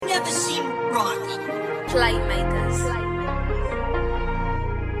Playmakers.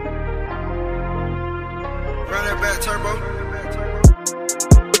 Run that back, Turbo.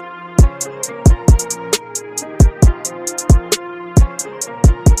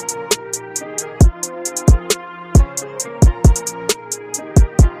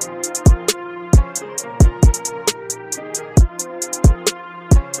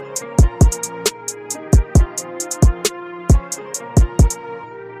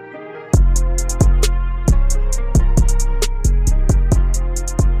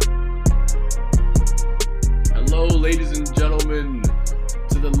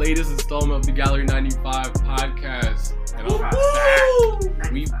 Installment of the Gallery 95 podcast, and I'm back.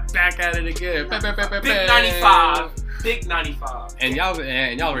 We back at it again. Big 95. And y'all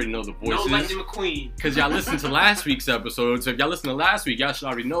already know the voices. No Lightning McQueen. Because y'all listened to last week's episode. So if y'all listened to last week, y'all should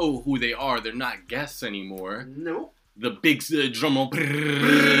already know who they are. They're not guests anymore. Nope. The big drum roll. Bow.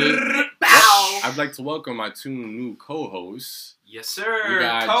 I'd like to welcome my two new co-hosts. Yes, sir. We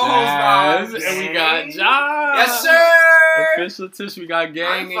got Co-host Jazz, and we got Josh. Yes, sir. Official Tish, we got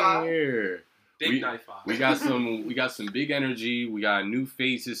gang in here. Big 95. We got some big energy. We got new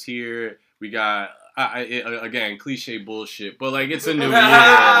faces here. We got again cliche bullshit, but like it's a new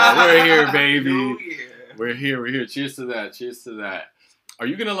year. We're here, baby. New year. We're here. Cheers to that. Are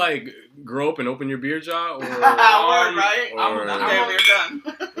you gonna like grow up and open your beer jar? Or, right? Or, We're done.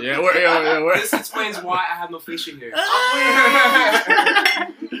 Yeah, we're This explains why I have no facial hair.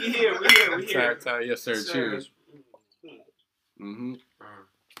 We here. Yes, sir. Cheers. Mm-hmm.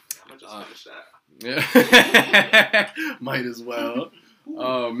 I'm just finish that. Yeah. Might as well.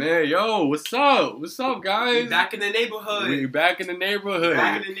 Oh man, yo, what's up? What's up, guys? We back in the neighborhood.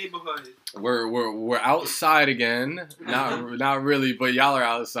 We're outside again. Not really, but y'all are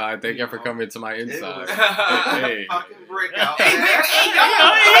outside. Thank you for coming to my inside. Hey. Fucking brick out.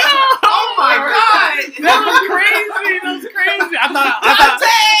 Oh my God. That was crazy.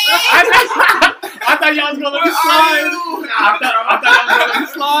 I thought y'all was gonna let me slide. I thought y'all was gonna let me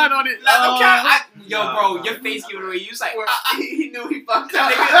slide on it. Yo, bro, your face giving away. You was like, he knew he fucked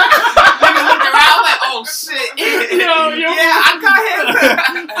up. Nigga looked around like, oh shit. Yo. Yeah, I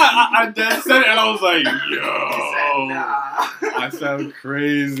got him. I just said it and I was like, yo. Nah. I sound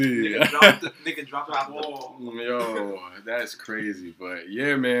crazy. Nigga dropped the ball. Yo, that's crazy. But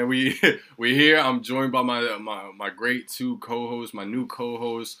yeah, man, we here. I'm joined by my great two co-hosts, my new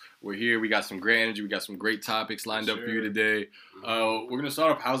co-hosts. We're here. We got some great energy. We got some great topics lined up for you today. We're gonna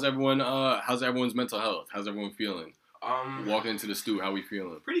start off. How's everyone's mental health? How's everyone feeling? Walking into the stew, how we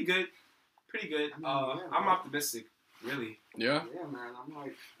feeling? Pretty good. I'm optimistic. Really. Yeah. Yeah, man. I'm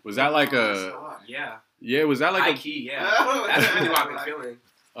like. Was that like a? Yeah. Yeah. Was that like high key? Yeah. That's really what I've been feeling.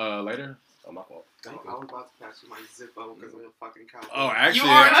 Later. Oh, my fault. I was about to pass you my Zippo because I'm a fucking cowboy. Oh, actually,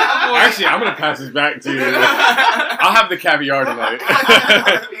 You are a cowboy. actually, I'm gonna pass this back to you. I'll have the caviar tonight.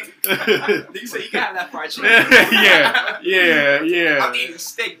 You say you got that fried chicken. yeah. I'm eating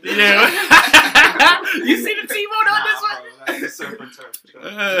steak. Bitch. Yeah. You see the T-bone on this one? Bro, that's the surf and turf.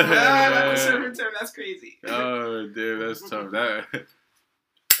 That's a servant term. That's crazy. Oh, dude, that's tough.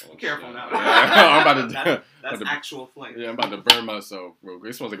 Be careful now. I'm about to. That's actual flame. Yeah, I'm about to burn myself, bro.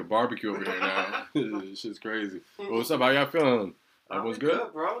 It smells like a barbecue over here now. This shit's crazy. Well, what's up? How y'all feeling? Everyone's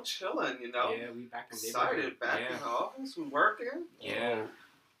good? bro. Chilling, you know. Yeah, we back in the Excited, back in the office, we working. Yeah.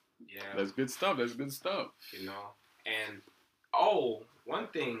 That's good stuff. You know, and one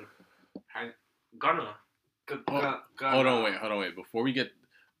thing, Gunna. Hold on, wait. Before we get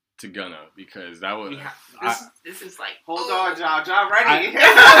to Gunna, because that was this is like Hold on, John ready. Go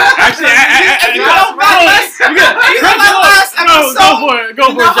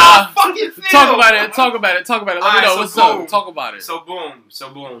for it, John. Fucking Talk about it. Let me know what's up. Talk about it. So boom.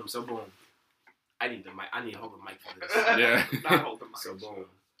 I need the mic. I need to hold the mic for this. Yeah. Not hold the mic. So boom.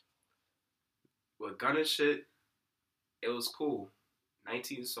 With Gunna shit, it was cool.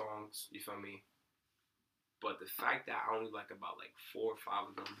 19 songs, you feel me? But the fact that I only like about like 4 or 5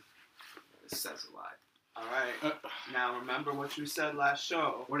 of them, it says a lot. Alright. Now remember what you said last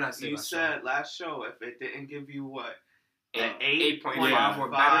show. What did I say You last said last show if it didn't give you what? An 8.5 or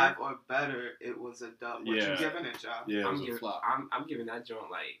better. or better, it was a dub. What Yeah. you giving it, John? Yeah, I'm giving that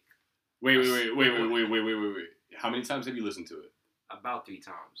joint like Wait. How many times have you listened to it? about 3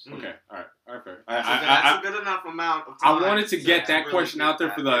 times. Okay, all right, fair. That's a good enough amount of time. I wanted to get that really question get out there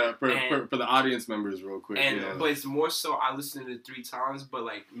that. for the audience members real quick. But it's more so I listened to it 3 times, but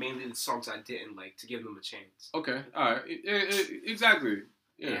like mainly the songs I didn't like to give them a chance. Okay, all right, exactly.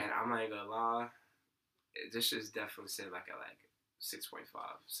 Yeah. And I'm not gonna lie, this shit's definitely said like a 6.5,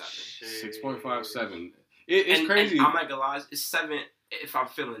 7. 6.5, 7. It's crazy. And I'm not gonna lie, it's 7 if I'm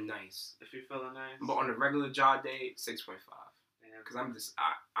feeling nice. If you're feeling nice. But on a regular job day, 6.5. Damn. Because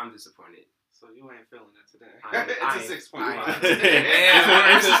I'm disappointed. So you ain't feeling it today. It's a 6.5.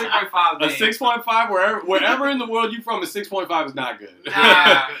 It's a 6.5 A 6.5 wherever in the world you from, a 6.5 is not good.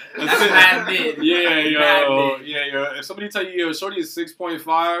 Nah, that's mad mid. Yeah, Mad yo, mid. yeah. If somebody tell you, yo, shorty is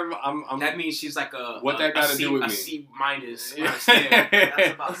 6.5, I'm. That means she's like What that got to do with a me? C minus. Yeah.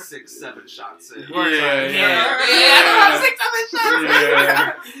 That's about 6-7 shots in. Yeah. 6, 7 shots.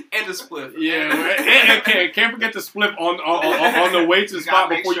 Yeah. And the split. Yeah, and can't forget to split on the way to the You spot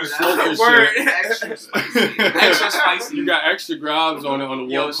gotta make before you sure smoke that's your word. shit. Extra spicy. Extra spicy. You got extra grabs on the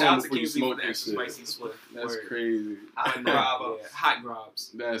Yo, wall shout out to before you King B for smoke the your extra shit. spicy split. That's Word. crazy. Hot But grabs. yeah, hot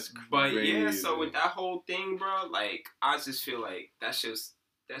grabs. That's But crazy. yeah, so with that whole thing, bro, like I just feel like that's just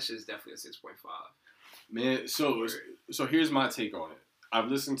definitely a 6.5. Man, so here's my take on it. I've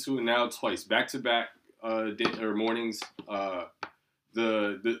listened to it now twice, back to back, mornings.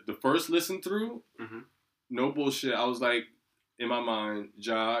 The first listen through, Mhm. no bullshit. I was like, in my mind,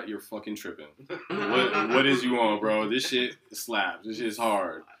 Ja, you're fucking tripping. What is you on, bro? This shit slaps. This shit is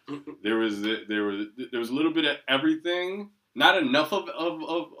hard. There was a little bit of everything. Not enough of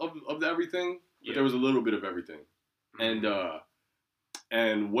the everything, but there was a little bit of everything. And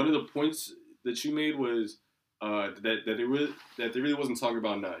one of the points that you made was that they really wasn't talking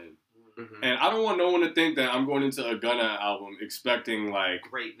about nothing. Mhm. And I don't want no one to think that I'm going into a Gunna album expecting like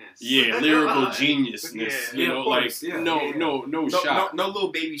Greatness. lyrical geniusness. Yeah. You Yeah, know, of like course. Yeah, no yeah. no shot. No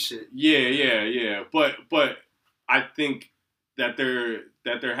little baby shit. Yeah. But I think that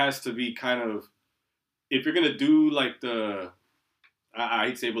there has to be kind of, if you're gonna do like I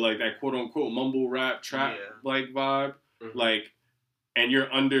hate to say, but like that quote unquote mumble rap trap like vibe, Mhm. like, and you're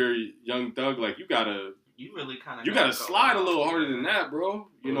under Young Thug, like you gotta You really kind of. you gotta slide a little harder than that, bro.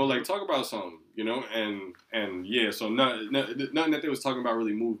 You know, Mhm. like talk about something, you know, and yeah. So nothing that they was talking about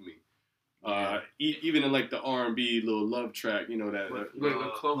really moved me. Even in like the R&B little love track, you know that. With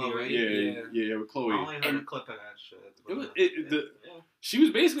With Chloe, right? Yeah, with Chloe. I only heard a clip of that shit. She was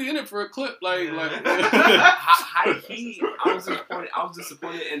basically in it for a clip, like. High key, I was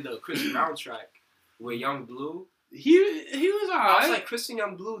disappointed in the Chris Brown track with Young Blue. he was I alright. was like, Christian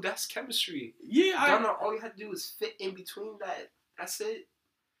Young Blue, that's chemistry. Yeah, Gunna, all you had to do was fit in between that. That's it.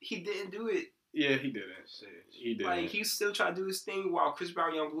 He didn't do it. yeah, he did it. He did. Like, he still tried to do his thing while Chris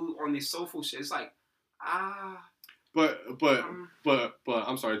Brown, Young Blue on this soulful shit. It's like, But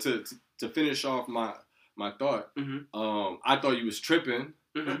I'm sorry to finish off my thought. Mhm. I thought you was tripping.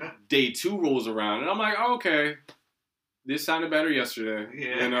 Mhm. Day 2 rolls around, and I'm like, oh, okay, this sounded better yesterday.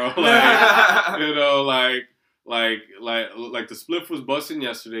 Yeah. You know, like you know, like the spliff was busting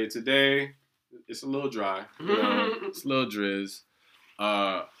yesterday. Today, it's a little dry. You know, it's a little drizz.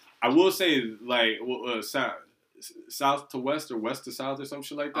 I will say, like, south to west or west to south or some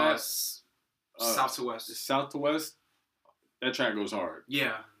shit like that. South to West. South to west, that track goes hard.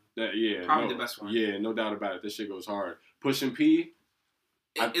 Yeah. Probably the best one. Yeah, no doubt about it. This shit goes hard. Pushing P,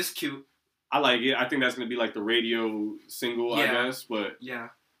 It's cute. I like it. I think that's gonna be like the radio single, I Yeah. guess. But Yeah.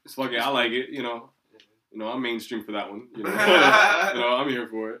 fuck it, I like it. You know, I'm mainstream for that one. You know, I'm here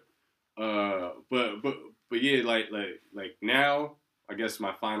for it. But yeah, like now, I guess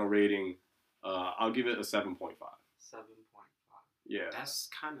my final rating, I'll give it a 7.5. 7.5. Yeah. That's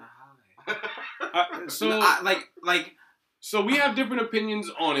kind of high. So we have different opinions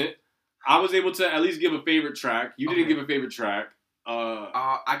on it. I was able to at least give a favorite track. You didn't Okay. give a favorite track.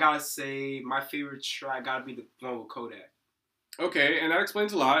 I gotta say my favorite track gotta be the one with Kodak. Okay, and that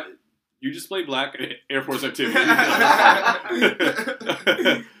explains a lot. You just play Black Air Force Activity.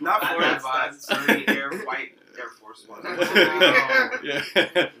 Not for That's vibes. very white Air Force One. Yeah,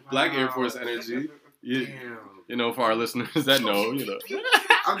 Black Air Force energy. Damn. You know, for our listeners that know, you know.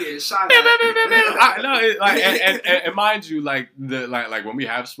 I'm getting shot And mind you, like when we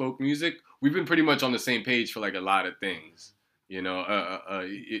have spoke music, we've been pretty much on the same page for like a lot of things. You know,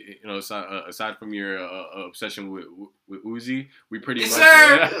 aside from your obsession with Uzi, we pretty Yes,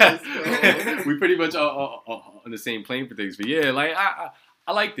 much sir. we pretty much are on the same plane for things. But yeah, like I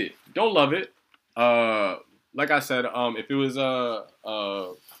liked it. Don't love it. Like I said, if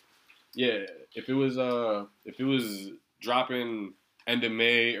it was dropping end of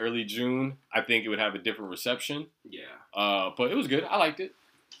May, early June, I think it would have a different reception. Yeah. But it was good. I liked it.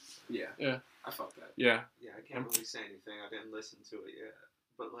 Yeah. Yeah. I felt that. Yeah. Yeah, I can't really say anything. I didn't listen to it yet.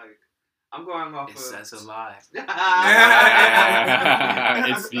 But, like, I'm going off It of... says a lot.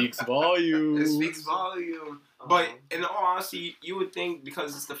 It speaks volume. It speaks volume. But in all honesty, you would think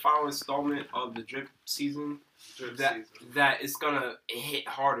because it's the final installment of the drip season, that it's gonna hit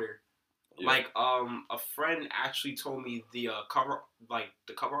harder. Yeah. Like a friend actually told me the cover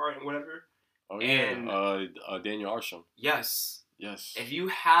art and whatever. Oh and- yeah. Daniel Arsham. Yes, Yes. if you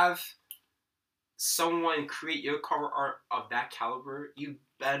have someone create your cover art of that caliber, you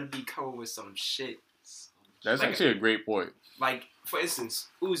better be coming with some shit. That's like- actually a great point. Like, for instance,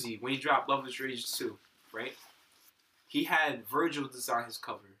 Uzi, when he dropped Love is Rage 2, right? He had Virgil design his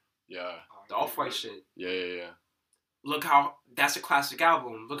cover. Yeah. The Off-White shit. Yeah. Look how, that's a classic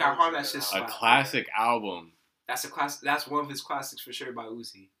album. Look how hard that shit A slapped. classic album. That's a class. That's one of his classics for sure by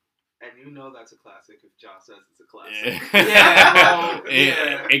Uzi. And you know that's a classic if Josh says it's a classic. Yeah, bro.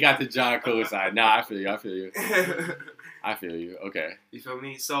 It got the John Cole side. Nah, I feel you. I feel you. Okay. You feel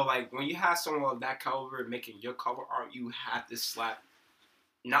me? So, like, when you have someone of that caliber making your cover art, you have to slap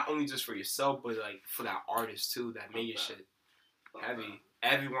not only just for yourself, but, like, for that artist, too, that made your shit heavy.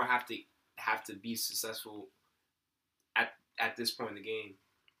 Everyone have to be successful at this point in the game.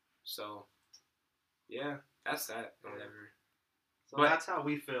 So, yeah, that's that. Whatever. So But- that's how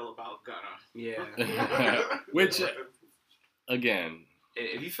we feel about Gunna. Yeah. Which, again,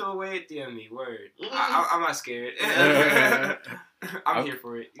 If you feel away, DM me. Word. Mhm. I'm not scared. I'm- I'm here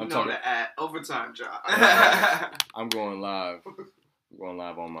for it. You I'm know talking- the at overtime job. I'm going live. I'm going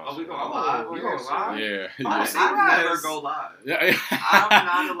live on my Oh, we shit. going live? You going live? Yeah. Oh, I never serious? go live. Yeah. I'm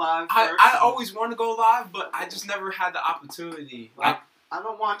not a live person. I always want to go live, but I just never had the opportunity. Like, I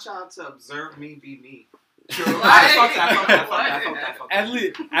don't want y'all to observe me be me. fuck that.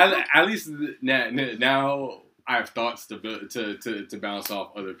 At least now I have thoughts to bounce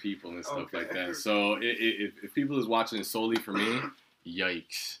off other people and stuff like Okay. that. So if people is watching solely for me,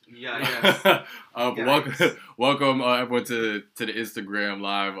 yikes. Yeah. But welcome everyone to the Instagram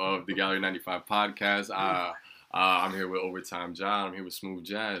live of the Gallery 95 podcast. I'm here with Overtime John. I'm here with Smooth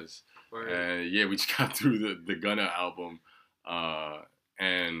Jazz. And yeah, we just got through the Gunna album.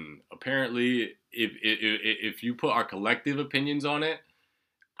 And apparently, if you put our collective opinions on it,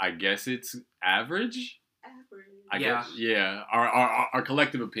 I guess it's average. I Yeah. guess, yeah. Our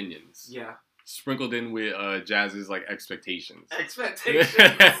collective opinions, Yeah. sprinkled in with Jazz's like expectations. Expectations.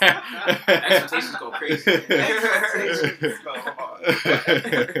 Expectations go crazy. Expectations go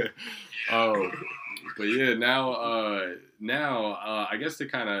hard. Oh, but yeah. Now, I guess to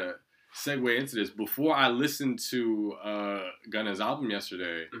kind of segue into this, before I listened to Gunna's album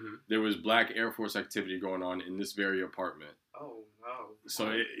yesterday, Mhm. there was Black Air Force activity going on in this very apartment. Oh no.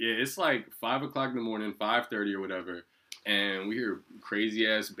 So it's like 5 o'clock in the morning, 5:30 or whatever, and we hear crazy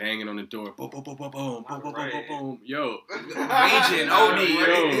ass banging on the door. Boom, boom, boom, boom, boom, boom, boom, boom, boom, boom. Yo, Raging, OD.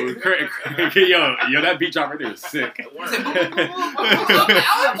 yo, that beat drop right there is sick.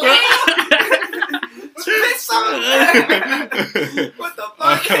 What the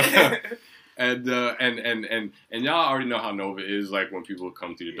fuck? And y'all already know how Nova is like when people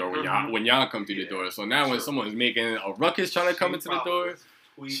come through the door, when y'all come through the door. So now when someone's making a ruckus trying to come into the door,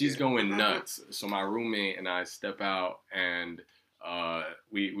 she's going nuts. So my roommate and I step out and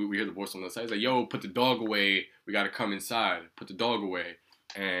we hear the voice on the side. He's like, yo, put the dog away. We got to come inside. Put the dog away.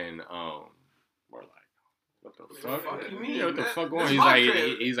 And we're like, what the fuck? fuck you mean? Yeah, what the fuck going on? That's He's my like,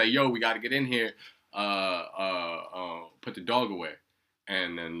 crib. he's like, yo, we got to get in here. Put the dog away.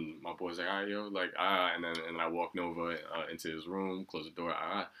 And then my boy's like, all right, yo, like, and then I walk Nova into his room, close the door.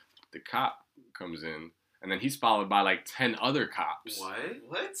 The cop comes in, and then he's followed by like 10 other cops.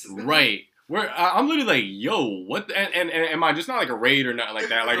 What? Right. I'm literally like, yo, what? And am I just not like a raid or nothing like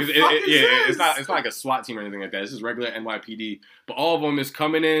that? Like, What the fuck is this? it's not like a SWAT team or anything like that. It's just regular NYPD. But all of them is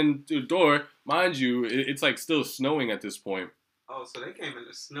coming in through the door. Mind you, it's like still snowing at this point. Oh, so they came in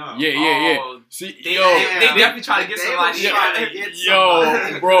the snow. Yeah. Oh, See, They, yo, they definitely trying to get They somebody. was trying to get yo,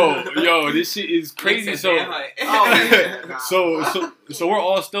 somebody. bro, this shit is crazy. So. yeah. So we're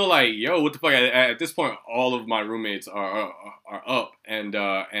all still like, yo, what the fuck? At this point, all of my roommates are up, and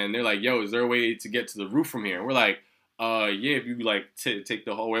they're like, yo, is there a way to get to the roof from here? And we're like, yeah, if you like take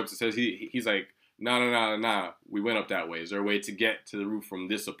the hallway up. So says he's like, nah, we went up that way. Is there a way to get to the roof from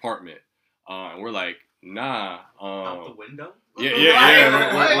this apartment? And we're like, nah. Out the window? Yeah.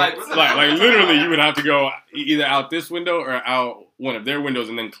 Like, Like literally, you would have to go either out this window or out one of their windows,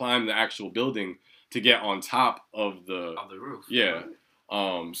 and then climb the actual building to get on top of the. On the roof. Yeah.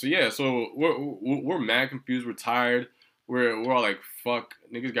 So we're mad confused. We're tired. We're all like, fuck,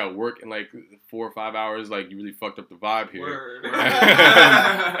 niggas got work in like 4 or 5 hours. Like, you really fucked up the vibe here. Word.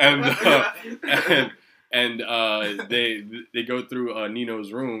 and they go through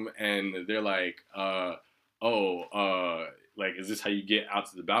Nino's room, and they're like, like, is this how you get out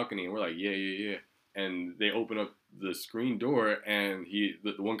to the balcony? And we're like, yeah. And they open up the screen door, and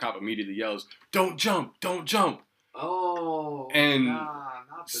the one cop immediately yells, don't jump. Oh. And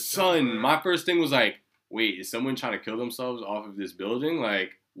not the son, jumper. my first thing was like, wait, is someone trying to kill themselves off of this building?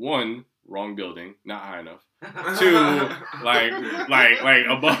 Like, one, wrong building, not high enough. Two, like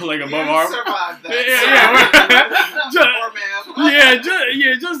above our. Survived that.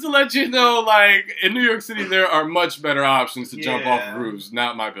 Just to let you know, like in New York City, there are much better options to jump off of roofs.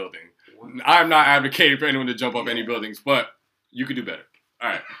 Not my building. I'm not advocating for anyone to jump off any buildings, but you could do better. All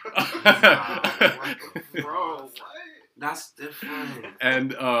right. Bro, what? That's different.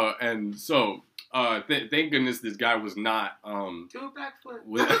 And so thank goodness this guy was not Do a backflip.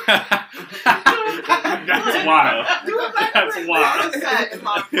 That's wild. Do a backflip. That's wild. That's in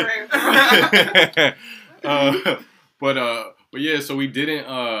my brain. But yeah, so we didn't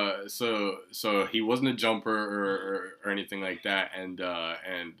so he wasn't a jumper or anything like that, and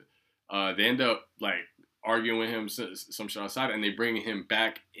they end up like arguing with him some shit outside, and they bring him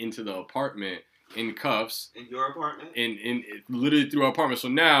back into the apartment in cuffs. In your apartment? In literally through our apartment. So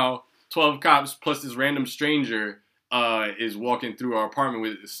now 12 cops plus this random stranger is walking through our apartment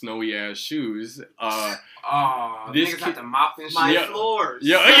with snowy ass shoes. This niggas have to mop and shit. My Yeah. floors.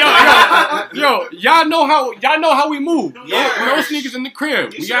 Yo, y'all know how we move. Yeah. No sneakers in the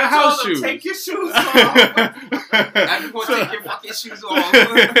crib. You we should've got house told them, shoes. take your shoes off. Everyone take your fucking shoes off.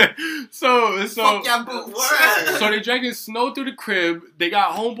 so Fuck your boots. Word. So they dragging Snow through the crib. They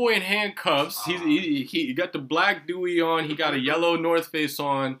got homeboy in handcuffs. He got the black Dewey on. He got a yellow North Face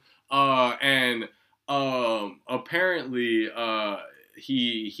on. And apparently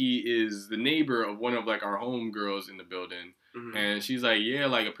he is the neighbor of one of like our homegirls in the building. Mhm. And she's like, yeah,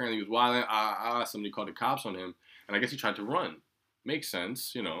 like apparently he was wilding. I asked somebody to call the cops on him, and I guess he tried to run. Makes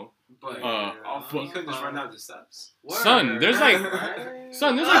sense, you know. But but- you couldn't just run down the steps. Son, there's like- Right.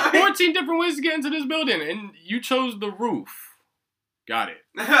 Son, there's like 14 different ways to get into this building, and you chose the roof. Got it.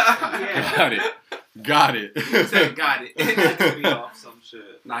 Yeah. Got it. Said, got it. Be off some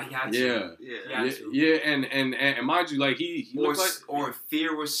shit. Nah, he had Yeah. to. Yeah. Yeah, and mind you, like he looked like Or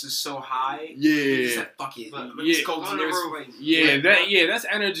fear was just so high. yeah. He said, fuck it. But- Let's yeah. go to On the the nearest roof. place. That's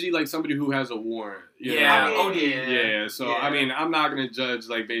energy like somebody who has a warrant. you Yeah. know? Oh, Yeah. So Yeah. I mean, I'm not gonna judge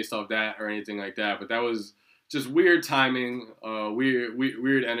like based off that or anything like that, but that was just weird timing,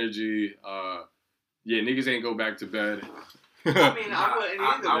 weird energy. Yeah, niggas ain't go back to bed. I mean, I wouldn't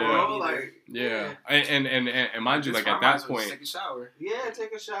either, I bro. wouldn't Like, yeah, and mind you, Just like at might that as well just point. take a shower. yeah,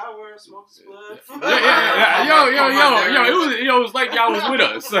 take a shower, smoke a spliff. Yo, it was like y'all was with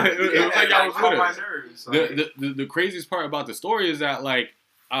us. It was like y'all was calm with my us. nerves. The craziest part about the story is that like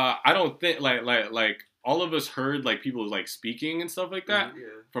I don't think like all of us heard like people like speaking and stuff like that Yeah.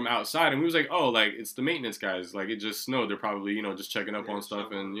 from outside, and we was like, oh, like it's the maintenance guys. Like it just snowed. They're probably just checking up Yeah, on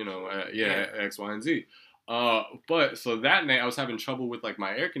stuff and Yeah. X, Y, and Z. But so that night I was having trouble with like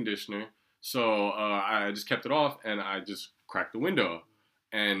my air conditioner, so I just kept it off and I just cracked the window,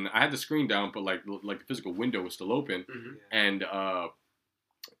 and I had the screen down, but like the physical window was still open, Mhm.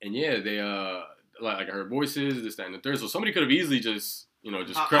 and yeah, they like I heard voices, this, that, and the third. So somebody could have easily just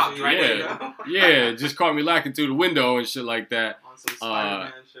just Hop crept, right yeah, in. yeah, just caught me lacking through the window and shit like that. On some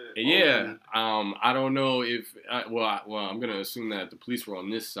Spider-Man shit. And yeah, I don't know if I'm gonna assume that the police were on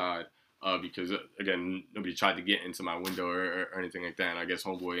this side. Because again, nobody tried to get into my window or anything like that, and I guess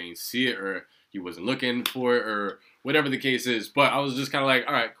homeboy ain't see it or he wasn't looking for it or whatever the case is. But I was just kind of like,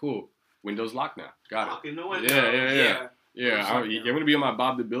 all right, cool, window's locked now, got it. Locking the window. Yeah. I'm gonna be on my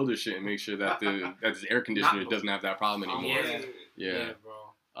Bob the Builder shit and make sure that this air conditioner doesn't have that problem anymore. Yeah,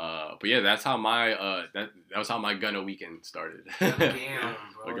 bro. But yeah, that's how my that was how my Gunna weekend started. Damn,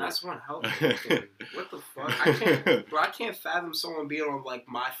 bro. Okay. That's one hell of a weekend. What the fuck? I can't fathom someone being on like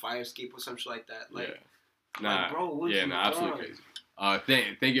my fire escape or some shit like that. Like, Nah, bro, what you absolutely doing?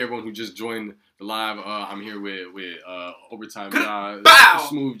 crazy. Thank you everyone who just joined the live. I'm here with Overtime Jazz, Bow!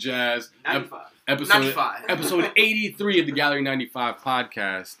 Smooth Jazz, 95. episode 83 of the Gallery 95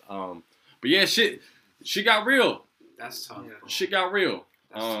 podcast. But yeah, shit got real. That's tough. Yeah. Bro. Shit got real.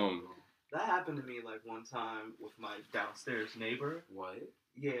 That's tough, bro. That happened to me like one time with my downstairs neighbor. What?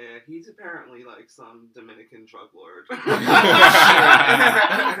 Yeah, he's apparently like some Dominican drug lord.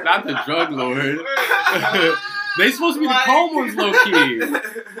 Not the drug lord. They supposed to be the calm ones, low key.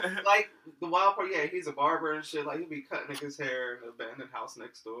 Like the wild part, yeah, he's a barber and shit. Like he'll be cutting niggas' hair in an abandoned house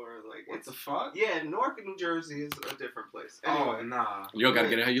next door. Like What it's the fuck? yeah, Newark, New Jersey is a different place. Oh, Anyway, nah. You all gotta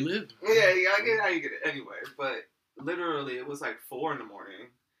get it how you live. yeah, you gotta get it how you get it. Anyway, but literally, it was like 4 a.m.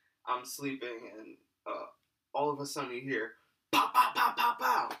 I'm sleeping, and all of a sudden you hear pow, pow, pow, pow,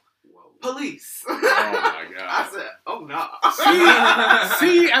 pow. Whoa. Police. Oh my I god. said, oh no.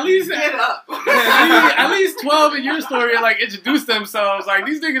 See, at least Get up. at least 12 in your story and like introduce themselves. Like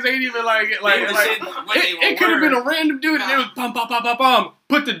these niggas ain't even it could have been a random dude and it was bum bum bum bum bum.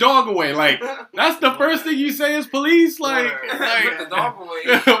 Put the dog away. Like that's the first thing you say as police. Like put the dog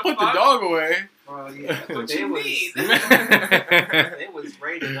away. Put the dog away. Well, yeah, What they you was, mean? it was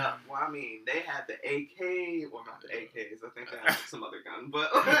rated up. Well, I mean, they had the AK, well, not the AKs. I think they had some other gun,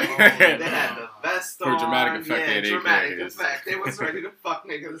 but they had the vest For on. dramatic effect, they yeah, had dramatic AKs. effect. They was ready to fuck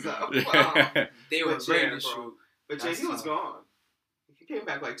niggas up. They were But ready yeah, to bro. shoot. But Jay, That's he was tough. gone. He came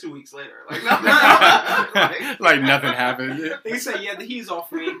back like 2 weeks later. Like nothing. Like nothing happened. Nigga said, yeah, the heat's off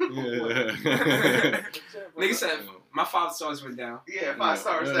me. Yeah. Nigga said, my 5 stars went down. Yeah, 5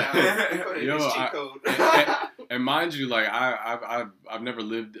 stars down. He put in Yo, his cheat I- code. And mind you, like I've never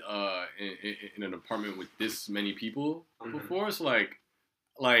lived in an apartment with this many people before. So like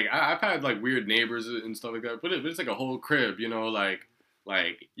I've had like weird neighbors and stuff like that. But it's like a whole crib, you know, like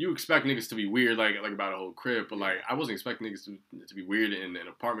you expect niggas to be weird like about a whole crib, but like I wasn't expecting niggas to be weird in an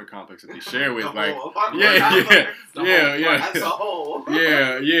apartment complex that they share with. The Like whole apartment yeah, complex. yeah. That's a whole.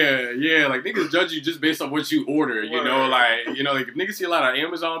 Yeah. Like niggas judge you just based on what you order, you know. Like if niggas see a lot of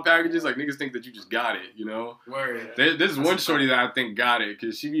Amazon packages, like niggas think that you just got it, you know. Word. This is one shorty that I think got it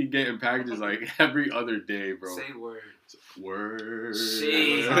because she be getting packages like every other day, bro. Say word. Word.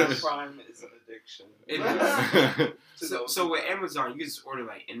 Shit. Amazon Prime is an addiction. It Yeah. So with Amazon, you can just order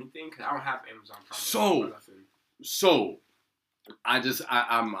like anything? Because I don't have Amazon Prime. So- or nothing. So,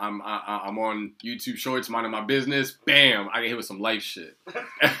 I'm on YouTube Shorts, minding my business. Bam, I get hit with some life shit.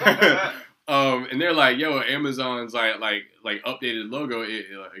 And they're like, yo, Amazon's like updated logo.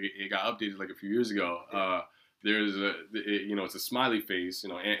 It got updated like a few years ago. There's it's a smiley face,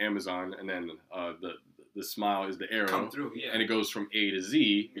 Amazon, and then the smile is the arrow, Come through, yeah. and it goes from A to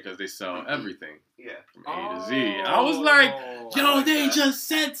Z because they sell everything Yeah. from A to Z. And I was like, yo, like they that. just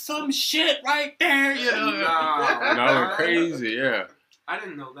said some shit right there, Nah. And I went crazy, yeah. I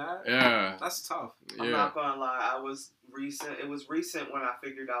didn't know that. Yeah. That's tough. I'm Yeah. not gonna lie. It was recent when I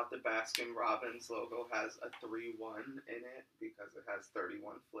figured out the Baskin Robbins logo has a 3-1 in it because it has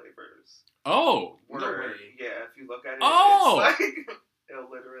 31 flavors. Oh. No Word. way. Yeah, if you look at it, Oh! it's like it'll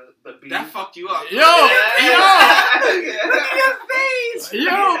literally the B. That fucked you up. Yo! Yeah. face. Yo,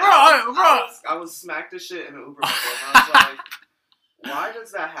 I was smacked the shit in an Uber before, and I was like, why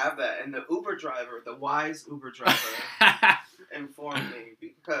does that have that? And the Uber driver, the wise Uber driver, informed me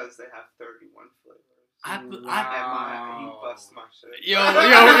because they have 31 flavors. And he bust my shit. Yo, y'all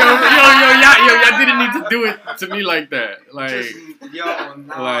didn't need to do it to me like that. Like,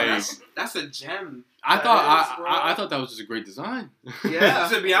 like- that's a gem. I That thought is, bro. I thought that was just a great design. Yeah.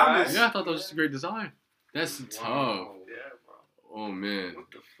 To be honest. Yeah, I thought that was just a great design. That's tough. Wow. Yeah, Oh man. What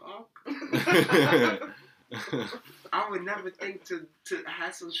the fuck? bro. I would never think to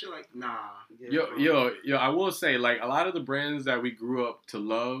have some shit like Yeah, bro. Yo, I will say, like, a lot of the brands that we grew up to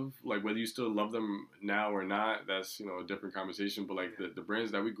love, like, whether you still love them now or not, that's, a different conversation, but, like, the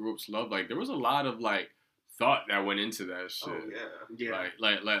brands that we grew up to love, like, there was a lot of, like, thought that went into that shit. Oh, yeah. Yeah.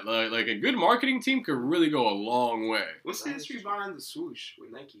 Like a good marketing team could really go a long way. What's the history behind the swoosh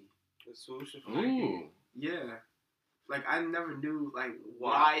with Nike? The swoosh of Ooh. Nike. Yeah. Like I never knew like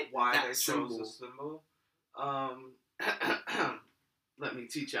Why that they symbol. chose the symbol? Let me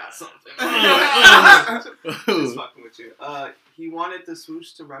teach y'all something. Just fucking with you. He wanted the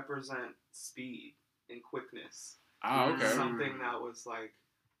swoosh to represent speed and quickness. Okay. Something that was like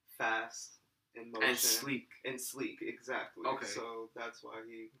fast in motion And sleek. and sleek, exactly. Okay. So that's why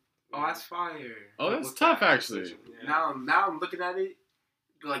he. Oh, that's fire. Oh, that's with tough, that actually. decision, Yeah. Now I'm looking at it.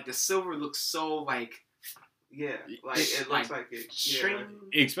 Like the silver looks so like Yeah, like It's it looks like it. Yeah. string.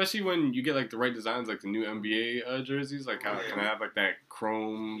 Especially when you get like the right designs, like the new NBA jerseys, like how Yeah. can I have like that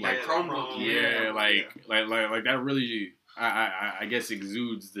chrome, Yeah, like chrome look, yeah, like that really, I guess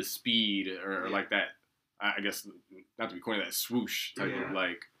exudes the speed or Yeah. like that. I guess not to be corny, that swoosh type Yeah. of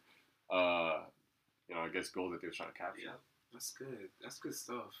like, I guess goal that they were trying to capture. Yeah. That's good. That's good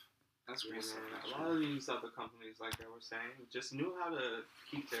stuff. That's Yeah, great stuff. man. A actually. lot of these other companies, like I was saying, just knew how to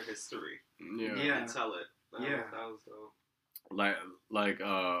keep their history Yeah. and tell it. Yeah. That was dope.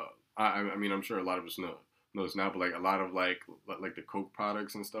 I mean, I'm sure a lot of us know this now, but like a lot of like the Coke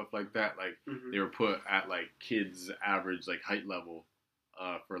products and stuff like that, like Mhm. they were put at like kids' average like height level,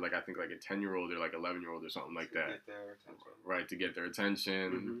 for like I think like a 10-year-old or like 11-year-old or something like To that. get their attention. Right, to get their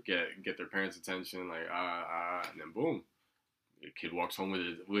attention, Mhm. get their parents' attention, like and then boom, The kid walks home with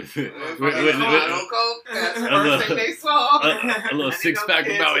That's the first thing they saw. a little six pack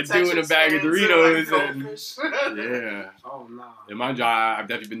of Mountain Dew and a bag of Doritos. Yeah. Oh no. In my job, I've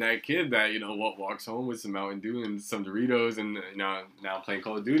definitely been that kid that walks home with some Mountain Dew and some Doritos, and now I'm playing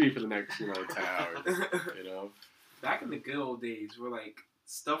Call of Duty for the next 10 hours. Back in the good old days, where like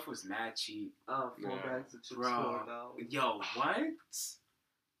stuff was mad cheap. Oh, 4 bags of chips, Bro. $4. Yo,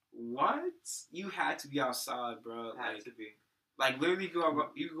 what? You had to be outside, bro. Had to be. Like literally,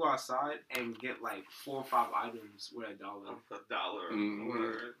 you go outside and get like 4 or 5 items with $1. $1. Mm-hmm.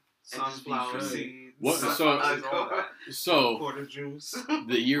 Word. And Sunflower just be seeds. What? So Quarter juice.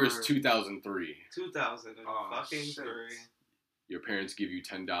 the year is Word. 2003. 2003. Oh, shit. Your parents give you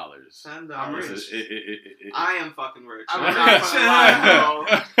 $10. $10. I'm rich. I am fucking rich. I'm not rich. gonna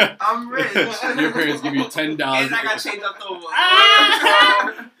lie, bro. I'm rich. Your parents give you $10. And I got changed up over.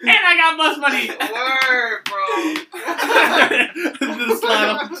 And I got bus money. Word, bro. Just slide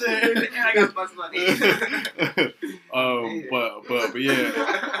off the chair. And I got bus money. But yeah,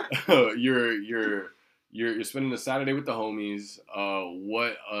 you're spending a Saturday with the homies.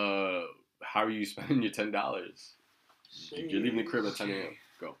 How are you spending your $10? You're leaving the crib at 10 a.m.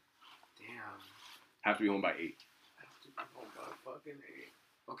 Go. Damn. Have to be home by 8. Fucking 8.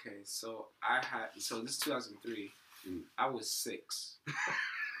 Okay, so this is 2003. I was 6.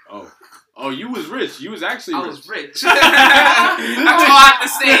 Oh, you was rich. You was actually I rich. was rich. That's all I have to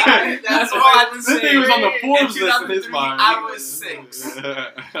say. That's all I have to say. This thing was on the Forbes In list in his 2003, mind. I was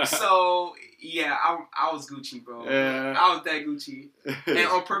 6. So, yeah, I was Gucci, bro. Yeah. I was that Gucci. And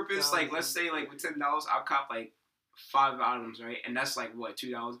on purpose, like, let's say, like, with $10, I'll cop, like, 5 items, right? And that's, like, what,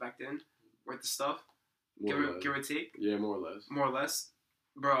 $2 back then? Worth of stuff? Give or take? Yeah, more or less. More or less.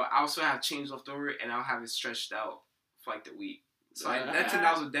 Bro, I also have change left over, and I'll have it stretched out for, like, the week. So that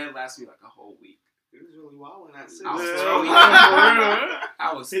 $10 of debt lasts me like a whole week. He was really wilding at 6. I was bro. really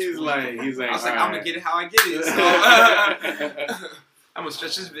I was. He's like, I was like, all I'm right. gonna get it how I get it. So I'm gonna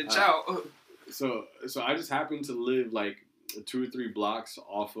stretch this bitch out. So I just happened to live like 2 or 3 blocks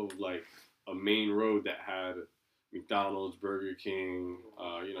off of like a main road that had McDonald's, Burger King,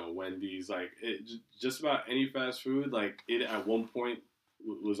 Wendy's, like just about any fast food. Like it at one point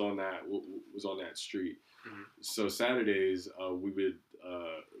was on that street. Mm-hmm. So Saturdays we would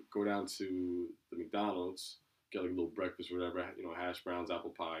go down to the McDonald's, get like a little breakfast or whatever, hash browns, apple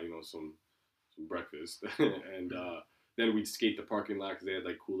pie, some breakfast, and then we'd skate the parking lot because they had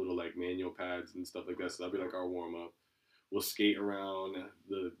like cool little like manual pads and stuff like that. So that'd be like our warm up. We'll skate around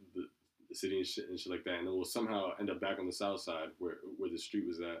the city and shit like that, and then we'll somehow end up back on the south side where the street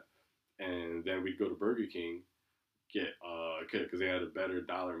was at, and then we'd go to Burger King, get because they had a better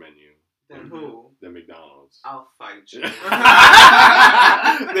dollar menu. Then who? Than McDonald's. I'll fight you. They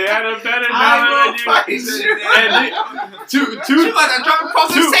had a better I dollar will menu. fight you. And two You about to drop across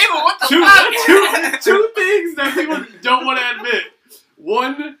the table? What the fuck? two things that people don't want to admit.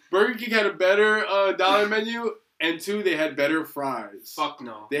 One, Burger King had a better dollar menu, and 2, they had better fries. Fuck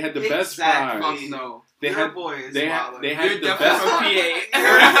no. They had the best fries. Fuck no. Your boy is wildin'. They had You're the definitely best. from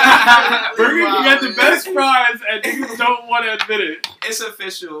PA. Burger King had the best fries, and niggas don't want to admit it. It's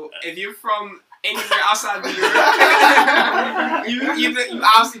official. If you're from anywhere outside New York, you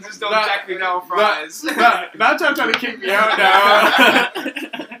obviously just don't jack me down fries. Not trying to kick me out now.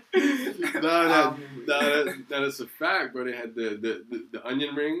 That is a fact, bro. They had the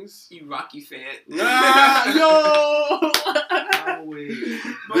onion rings. You Rocky fan. Yo!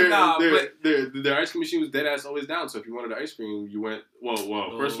 But their ice cream machine was dead ass always down. So if you wanted ice cream, you went.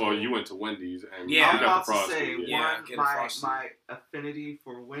 Well. First of all, you went to Wendy's and Yeah. I'm you got about the to frosting. say, Yeah, one, get a frosting. my affinity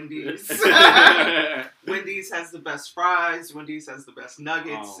for Wendy's. Wendy's has the best fries. Wendy's has the best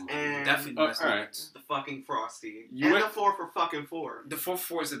nuggets, and definitely the best. all right. the fucking Frosty. You and went- the 4 for fucking 4. The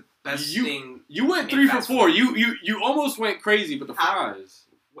 4-4 is the best You- thing. You went In 3 for fast 4. food. You almost went crazy, but the How- fries.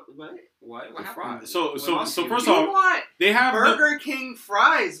 What? What The happened? fries. So What else first You off, want they have Burger King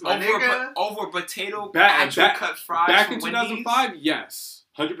fries, my nigga. over potato Back- actual back- cut fries back from in Wendy's? 2005. Yes,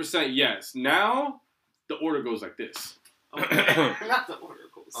 100% yes. Now the order goes like this: Okay. Not the order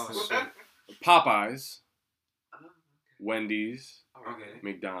goes. Oh, shit. Popeyes, Oh, Wendy's, Okay.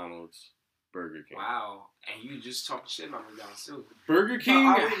 McDonald's, Burger King. Wow. And you just talking shit about McDonald's too. Burger So King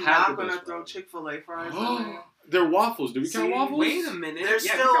are we had not the gonna best throw fries. Chick-fil-A fries in there? They're waffles. Do we count See, waffles? Wait a minute. There's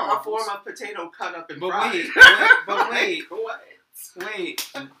Yeah, still we got a waffles. form of potato cut up and But fried. wait. What?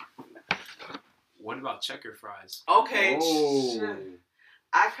 Wait. What about checker fries? Okay, Oh. shit.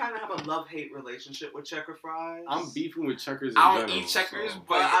 I kind of have a love-hate relationship with checker fries. I'm beefing with Checkers. In I don't general, eat Checkers, so.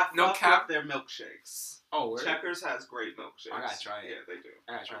 but I no fuck cap. with their milkshakes. Oh, word? Checkers has great milkshakes. I gotta try it. Yeah, they do.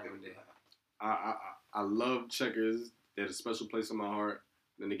 I gotta try it one day. I love Checkers. they had a special place in my heart.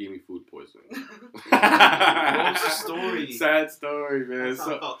 Then they gave me food poisoning. What was the story? Sad story, man. That's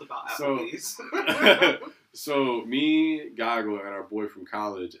how I felt about Applebee's. So me, Gago, and our boy from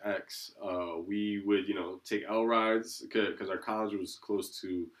college, X, we would, take L rides because our college was close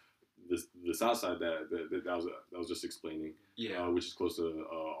to the south side that I was just explaining, Yeah. which is close to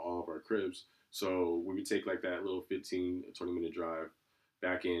all of our cribs. So we would take like that little 15, 20-minute drive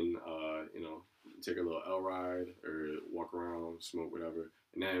back in, take a little L ride or walk around, smoke, whatever.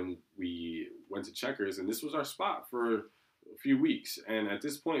 And then we went to Checkers, and this was our spot for a few weeks. And at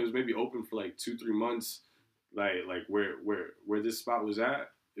this point, it was maybe open for like 2-3 months. Like where this spot was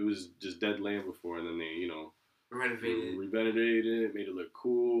at, it was just dead land before, and then they renovated it, made it look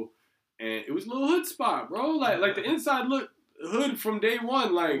cool, and it was a little hood spot, bro. Like the inside looked hood from day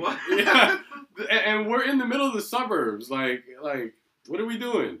one. Like, What? yeah, and we're in the middle of the suburbs. Like what are we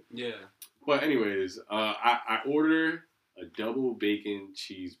doing? Yeah. But anyways, I order a double bacon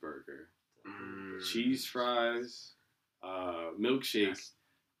cheeseburger, cheese fries, milkshake, This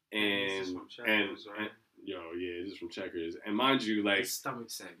is and from Checkers, right? yo, yeah, this is from Checkers. And mind you, like, His stomach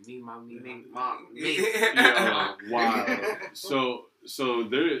said, me. yo, wow. So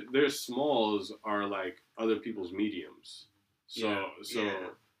their smalls are like other people's mediums. So Yeah.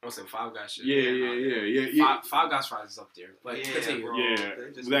 I'm saying Five Guys shit. yeah. Five Guys fries is up there. But Yeah, continue. bro. Yeah,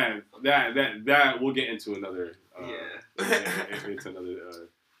 They just- that we'll get into another. Yeah. It's another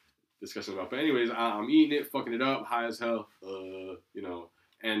discussion about. But anyways, I'm eating it, fucking it up, high as hell.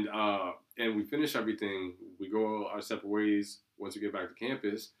 And we finish everything. We go our separate ways once we get back to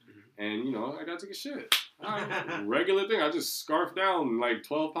campus, and I gotta take a shit. All right, regular thing. I just scarf down like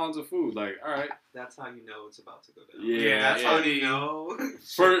 12 pounds of food. Like, all right. That's how you know it's about to go down. Yeah, That's how yeah. you know.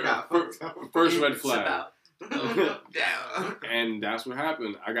 First red It's flag. about to go down. And that's what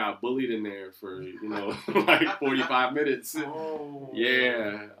happened. I got bullied in there for, like 45 minutes. Oh.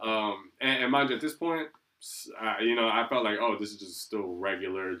 Yeah. And mind you, at this point, I felt like, oh, this is just still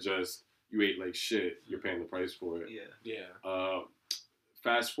regular. Just you ate like shit. You're paying the price for it. Yeah.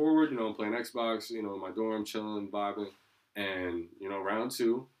 Fast forward, I'm playing Xbox, in my dorm, chilling, vibing. And, round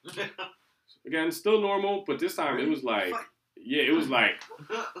 2. Again, still normal, but this time it was like,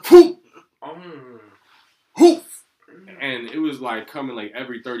 whoop, whoof. And it was like coming like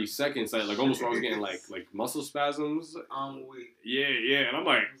every 30 seconds, like almost where I was getting like muscle spasms. I'm weak. Yeah. And I'm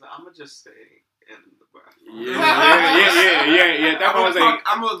like, I'm gonna just stay in the bathroom. yeah. That was like,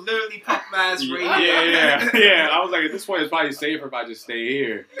 I'm gonna literally pump my ass right yeah. I was like, at this point, it's probably safer if I just stay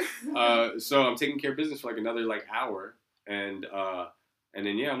here. So I'm taking care of business for like another like hour, and then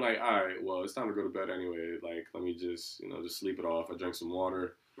I'm like, all right, well, it's time to go to bed anyway. Like, let me just just sleep it off. I drank some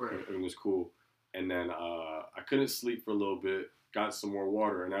water. Right. Everything was cool, and then I couldn't sleep for a little bit. Got some more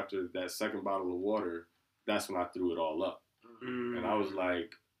water, and after that second bottle of water, that's when I threw it all up, and I was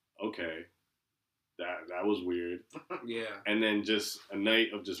like, okay. That was weird. Yeah. And then just a night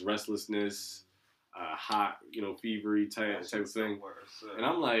of just restlessness, hot, fevery type of thing. And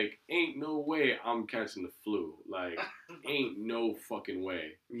I'm like, ain't no way I'm catching the flu. Like, ain't no fucking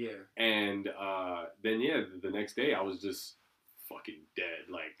way. Yeah. And then the next day I was just fucking dead.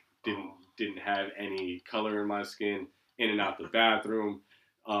 Like, didn't have any color in my skin. In and out the bathroom.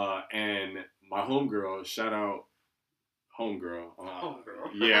 And my homegirl, shout out. Homegirl.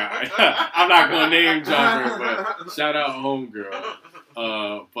 Yeah, I'm not gonna name drop her, but shout out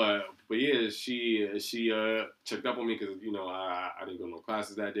homegirl. But yeah, she checked up on me because I didn't go to no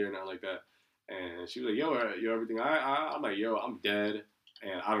classes that day or nothing like that, and she was like, yo, everything. I'm like, yo, I'm dead,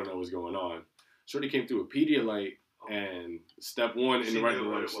 and I don't know what's going on. Shorty came through a Pedialyte, and step 1 in the right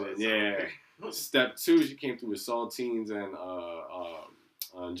direction. Yeah. Step 2, she came through with saltines and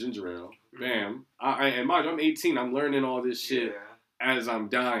ginger ale. Bam. And mind you, I'm 18. I'm learning all this shit as I'm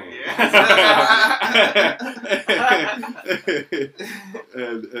dying.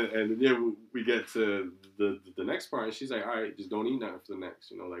 and we get to the next part, and she's like, all right, just don't eat nothing for the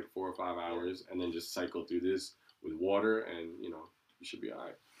next, like 4 or 5 hours, and then just cycle through this with water, and, you should be all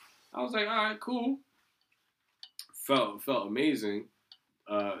right. I was like, all right, cool. Felt amazing.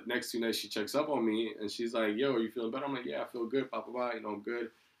 Next 2 nights, she checks up on me, and she's like, yo, are you feeling better? I'm like, yeah, I feel good, blah, blah, blah, I'm good.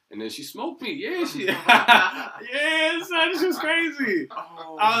 And then she smoked me. Yeah, yeah, son, this was crazy.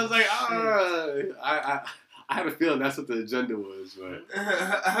 Oh, I was like, I had a feeling that's what the agenda was, but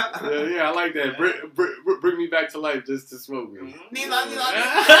yeah, I like that. Bring me back to life just to smoke me. Nila.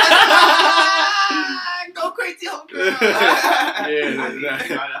 Go crazy, homegirl. Yeah,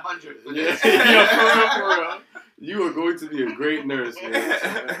 100 for yeah, this. for real. You are going to be a great nurse, man.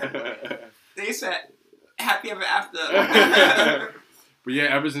 They said happy ever after. But yeah,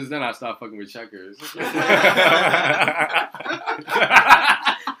 ever since then I stopped fucking with Checkers.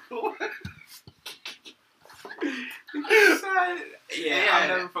 Yeah, I'll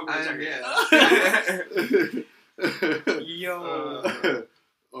never fuck with Checkers. Yo.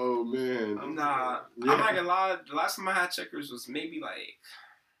 Oh man. Nah, Yeah. I'm not gonna lie. The last time I had Checkers was maybe like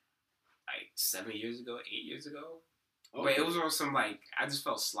 7 years ago, 8 years ago. But it was on some like I just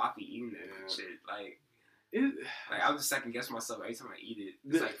felt sloppy eating that Yeah. shit. Like It, I would just second guess myself every time I eat it.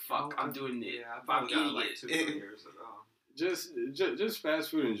 It's like fuck, I'm doing it. Yeah, I I'm probably got eating like it. 2 years ago. just fast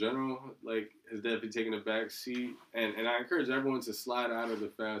food in general, like, has definitely taken a back seat, and I encourage everyone to slide out of the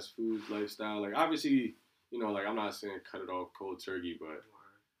fast food lifestyle. Like, obviously, you know, like, I'm not saying cut it off cold turkey, but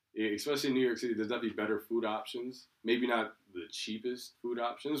especially in New York City, there's definitely better food options. Maybe not the cheapest food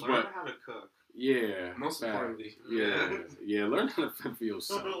options, Learn but how to cook. yeah, Most fact. importantly, yeah, learn how to fend for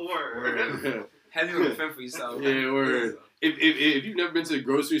yourself. Word. heavy on the fence for yourself. Yeah, word. If you've never been to the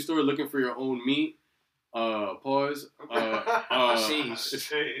grocery store looking for your own meat, pause.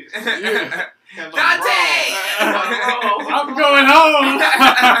 Sheesh. Yeah. Dante! I'm going home.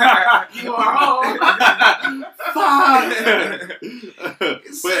 You are home. Fuck.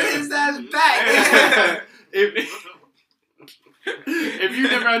 Send his ass back. If you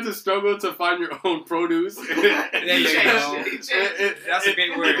never had to struggle to find your own produce, There you go. That's a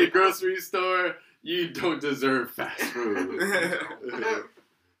great word. In the grocery store, you don't deserve fast food.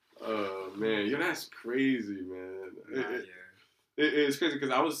 Oh man, yo, that's crazy, man. It's crazy because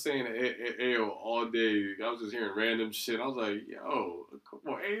I was saying Ayo all day. I was just hearing random shit. I was like, yo, come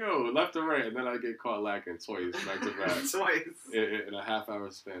on, Ayo, left and right, and then I get caught lacking twice back to back Twice. in a half-hour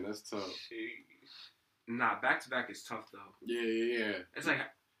span. That's tough. Nah, back to back is tough though. Yeah. It's like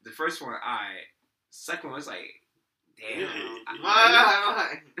the first one, second one, it's like, damn.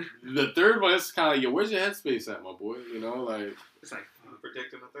 The third one is kind of like, yo, where's your headspace at, my boy? You know, like. It's like,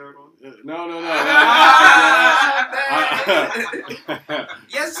 Predicting the third one? No.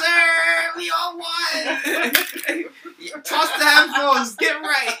 yes, sir. We all won. Toss the headphones. Get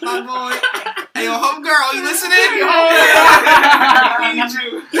right, my boy. Hey, yo, home girl, you listening? I need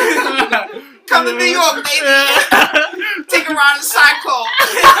you. Come to New York, baby. Take a ride in Cycle.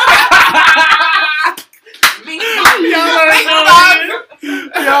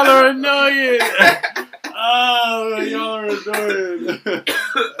 Y'all are annoying. Oh, y'all are annoying.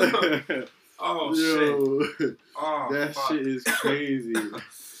 Oh, Yo, shit. Oh, that fuck. shit is crazy.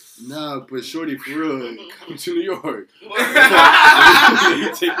 Nah, but shorty, for real, come to New York.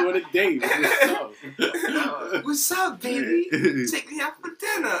 Take you on a date. What's up? What's up, baby? Take me out for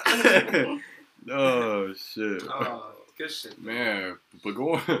dinner. Oh shit. Oh, good shit. Man, but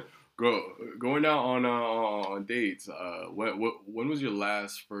going out on dates. When was your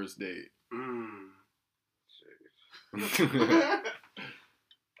last first date?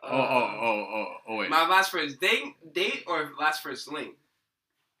 Oh wait. My last first date or last first link?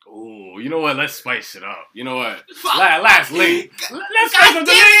 Oh, you know what? Let's spice it up. You know what? Fuck. Last link. Let's spice up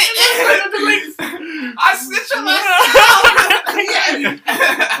the links. I snitched on myself.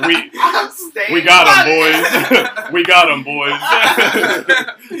 We got them, boys. We got them, boys.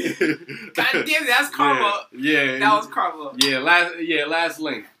 God damn it, that's karma. Yeah. That was karma. Last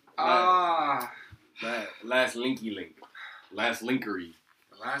link. Ah. Last linky link. Last linkery.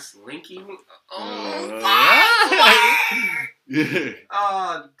 Last linky? Yeah.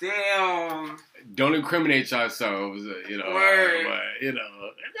 Oh, damn. Don't incriminate yourselves, you know. Word. But, you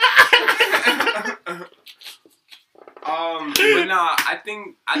know. But nah, I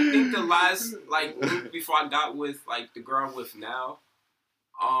think the last like week before I got with like the girl I'm with now,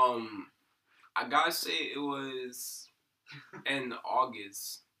 I gotta say it was in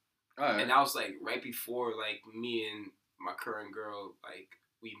August, Alright. and that was like right before like me and my current girl like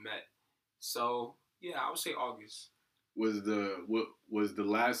we met. So yeah, I would say August. Was the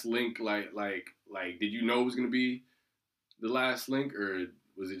last link like did you know it was gonna be the last link, or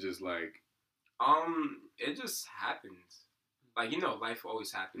was it just like it just happened. Like, you know, life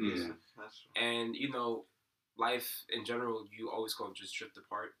always happens. Yeah. And, you know, life in general, you always gonna just drift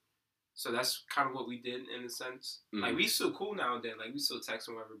apart. So that's kind of what we did in a sense. Mm. Like, we still cool now and then. Like, we still text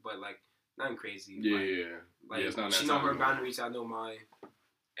and whatever, but, like, nothing crazy. Yeah. Like, it's not she that know time her anymore. boundaries, I know mine.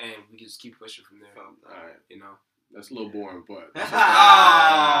 And we just keep pushing from there. Alright. You know? That's a little boring, but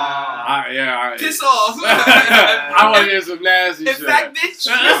Ah. Piss off! I want to hear some nasty In shit. fact, bitch,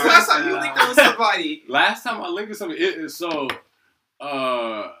 that's last time you linked up with somebody. Last time I linked with somebody,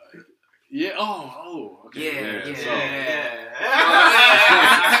 okay.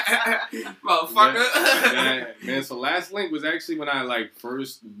 Motherfucker. Man, so last link was actually when I like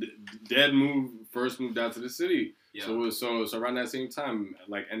first moved out to the city. Yeah. So around that same time,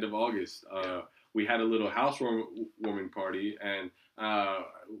 like end of August, we had a little housewarming party, and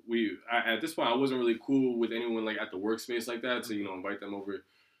at this point I wasn't really cool with anyone like at the workspace like that to invite them over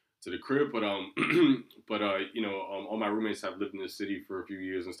to the crib, but all my roommates have lived in the city for a few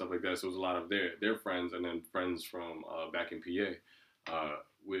years and stuff like that, so it was a lot of their friends and then friends from back in PA.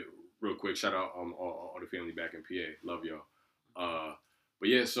 With real quick shout out all the family back in PA, love y'all. But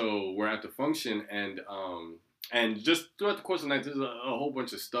yeah, so we're at the function, and just throughout the course of the night, there's a whole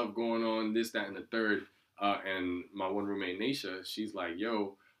bunch of stuff going on, this, that, and the third. And my one roommate, Naisha, she's like,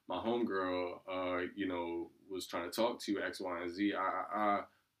 yo, my homegirl, was trying to talk to you, X, Y, and Z,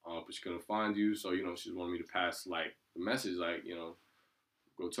 but she couldn't find you. So, she wanted me to pass, like, the message, like,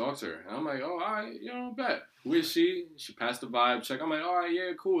 go talk to her. And I'm like, oh, all right, bet. Who is she? She passed the vibe check. I'm like, all right,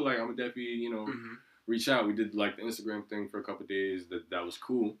 yeah, cool. Like, I'm going to definitely, reach out. We did, like, the Instagram thing for a couple of days. That was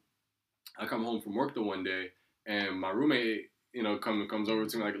cool. I come home from work the one day, and my roommate, comes over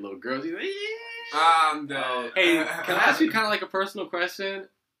to me like a little girl. She's like, yeah. I'm dead. Hey, can I ask you kind of like a personal question?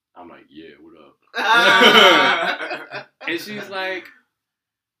 I'm like, yeah, what up? And she's like,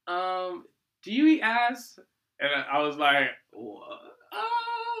 do you eat ass? And I was like, what?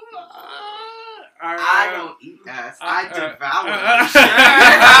 I don't eat ass. I devour.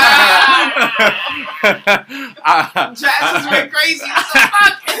 Jazz has went crazy.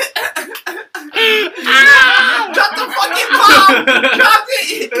 Drop the fucking bomb! Drop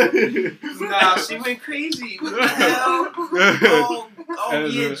it! Nah, she went crazy. What the hell? Oh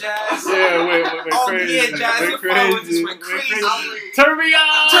yeah, Jazz. Yeah, went crazy. Yeah, Jazz. Your followers just went crazy. Turn me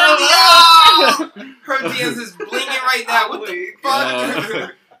on! Turn me on! Her DMs is blinging right now. What the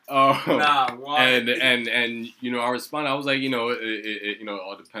fuck? Nah, why? And I responded. I was like, it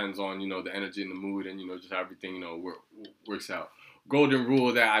all depends on the energy and the mood and just how everything works out. Golden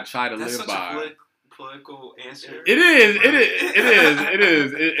rule that I try to live such by. A political answer. It is.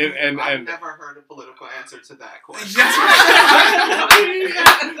 I've never heard a political answer to that question.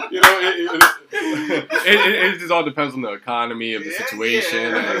 It just all depends on the economy of the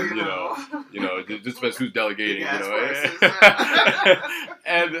situation, and it just depends who's delegating.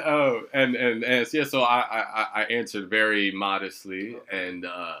 So I answered very modestly, and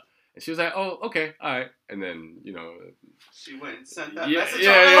she was like, "Oh, okay, all right," and then she went and sent that message.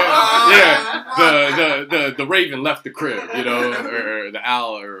 The raven left the crib, or the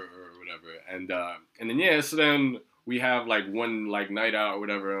owl or whatever, and then so then we have like one like night out or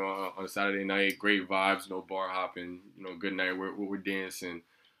whatever on a Saturday night, great vibes, no bar hopping, good night, we're dancing,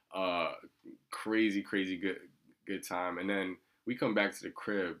 crazy good time, and then we come back to the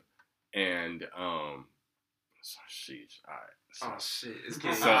crib, and sheesh, all right. Oh shit! It's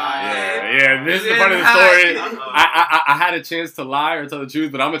getting this is the part of the story. I had a chance to lie or tell the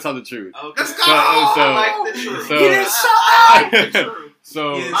truth, but I'm gonna tell the truth. Okay. Let's go. I like the truth.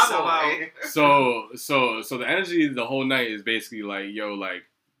 So the energy the whole night is basically like, yo, like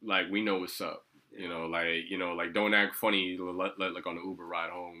we know what's up. Like don't act funny like on the Uber ride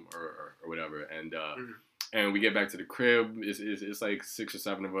home or whatever. And and we get back to the crib. It's like 6 or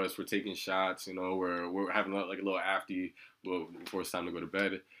 7 of us. We're taking shots. We're having like a little afty before it's time to go to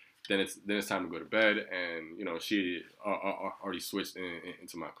bed. Then it's time to go to bed, and she already switched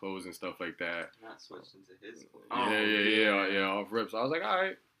into my clothes and stuff like that. Not switched into his clothes. Yeah, off rip. So I was like, all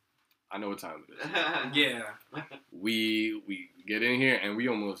right, I know what time it is. Yeah. We get in here and we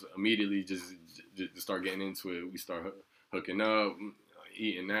almost immediately just start getting into it. We start hooking up.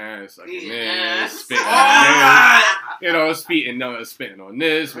 Eating ass, like this, spitting on this, spitting on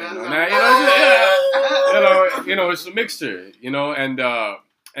this, spitting on that, it's a mixture, and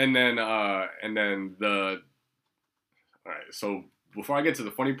then the, all right, so before I get to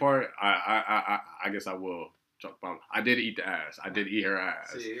the funny part, I guess I will talk about, I did eat the ass, I did eat her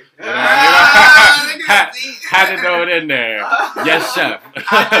ass, had to throw it in there, yes chef.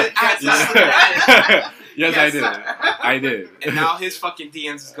 Yes, I did. And now his fucking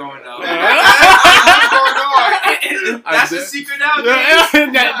DMs is going up. That's the secret now.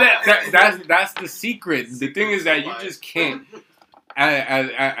 That's the secret. The thing is that you just can't,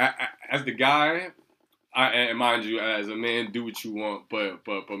 as the guy, and mind you, as a man, do what you want.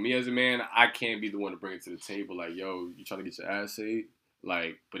 But me as a man, I can't be the one to bring it to the table. Like, yo, you trying to get your ass ate?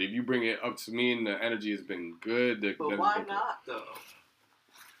 Like, but if you bring it up to me and the energy has been good, but why not though?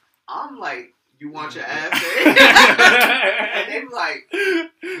 I'm like, you want your ass ate? And they're like,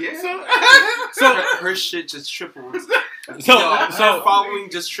 yeah. So her shit just tripled. Her following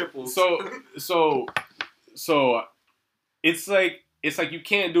just tripled. So it's like you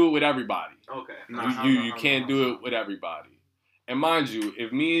can't do it with everybody. Okay. You can't do it with everybody. And mind you,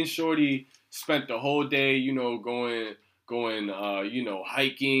 if me and Shorty spent the whole day, you know, going, you know,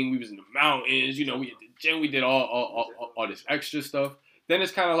 hiking. We was in the mountains, you know, we at the gym, we did all this extra stuff. Then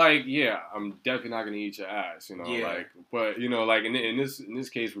it's kind of like, yeah, I'm definitely not gonna eat your ass, you know, like, but you know, like in this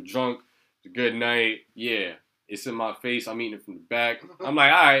case, we're drunk. It's a good night, yeah. It's in my face. I'm eating it from the back. I'm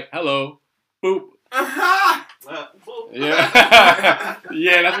like, all right, hello, boop. Yeah,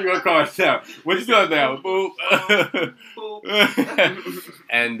 yeah, that's what we're gonna call it now. What you doing now? Boop.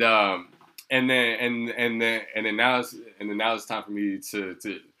 and then now it's time for me to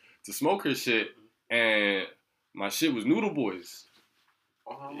smoke her shit, and my shit was Noodle Boys.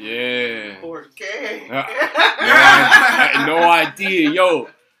 Oh, yeah. Okay. I had no idea, yo.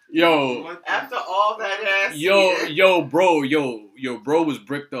 After all that ass. Yo, bro was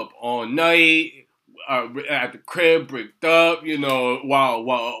bricked up all night. At the crib, bricked up, you know, while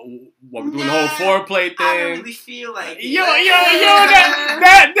we're doing the whole foreplay thing. I don't really feel like it. Yo,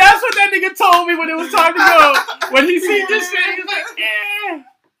 that's what that nigga told me when it was time to go. When he seen this shit, he was like,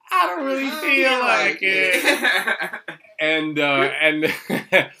 I don't really feel like it. And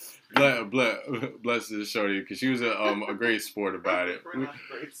bless this shorty, because she was a great sport about it. Not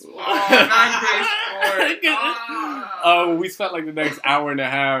great sport. We spent like the next hour and a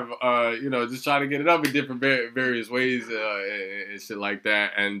half, you know, just trying to get it up in different various ways and shit like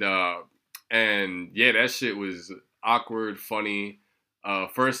that. And yeah, that shit was awkward, funny,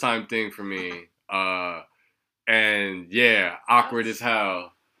 first time thing for me. And yeah, awkward as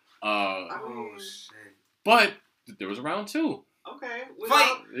hell. Oh shit! But there was a round two. Okay.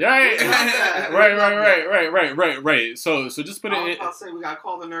 Right. Right. So just put it in. I'll say we gotta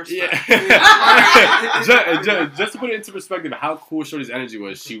call the nurse. Yeah. just to put it into perspective, how cool Shorty's energy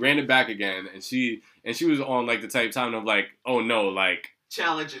was. She ran it back again, and she was on like the type of time of like, oh no, like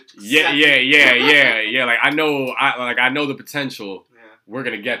challenge it. Yeah. Like I know the potential. Yeah. We're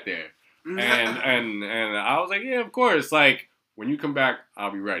gonna get there. And I was like, yeah, of course. Like when you come back,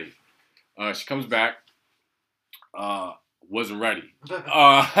 I'll be ready. She comes back. Wasn't ready.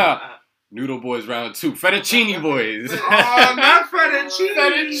 Noodle Boys round two. Fettuccine Boys. Oh, not fettuccine.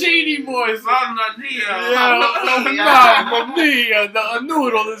 Fettuccine Boys. Mamma mia. Mamma mia. The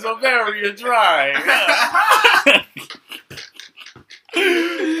noodle is a very dry.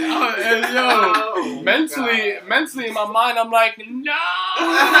 And mentally in my mind, I'm like, no,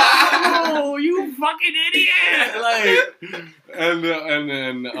 you fucking idiot. Like, and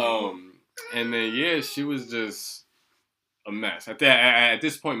then yeah, she was just a mess. At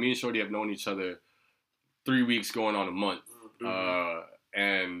this point, me and Shorty have known each other 3 weeks going on a month.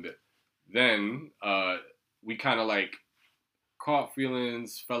 And then we kind of like caught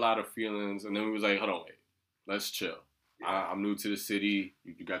feelings, fell out of feelings, and then we was like, hold on, wait, let's chill. I'm new to the city.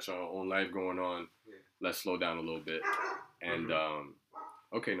 You got your own life going on. Let's slow down a little bit. And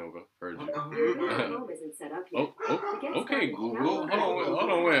okay, Nova, heard you. Okay, Google. Hold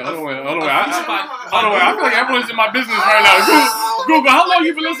on, wait. I feel like everyone's in my business right now. Google, how long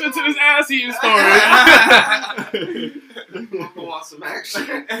you been listening to this ass eating story? Google wants some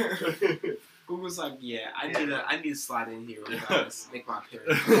action. Google's like, yeah, I need to slide in here and make my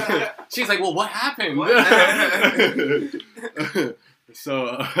appearance. She's like, well, what happened?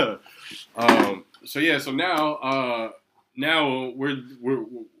 So now we're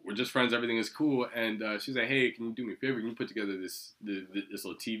just friends. Everything is cool. And she's like, hey, can you do me a favor? Can you put together this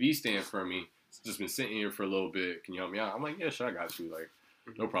little TV stand for me? It's just been sitting here for a little bit. Can you help me out? I'm like, yeah, sure, I got you. Like,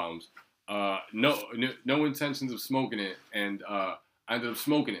 no problems. No intentions of smoking it, and I ended up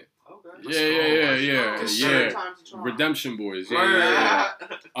smoking it. Okay. Yeah. Redemption Boys. Yeah.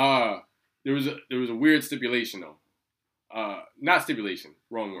 There was a weird stipulation though. Not stipulation.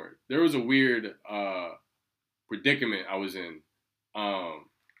 Wrong word. There was a weird predicament I was in.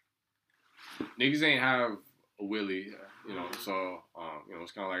 Niggas ain't have a willy, you know. So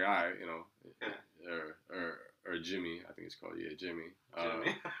it's kind of like, alright, you know, or Jimmy. I think it's called Jimmy.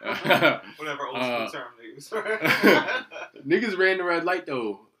 Whatever old school term they use. Niggas ran the red light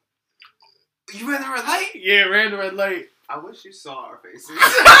though. You ran the red light? Yeah, ran the red light. I wish you saw our faces.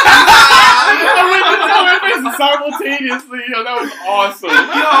 I wish you saw our faces simultaneously. Yo, that was awesome.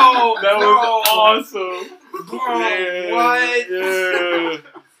 That was awesome. Bro, what?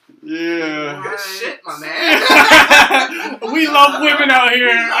 Yeah. Good shit, my man. We love women out here.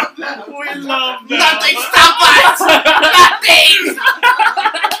 We love them. Nothing stop us. Nothing.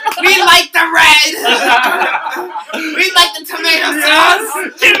 We like the red. We like the tomato sauce.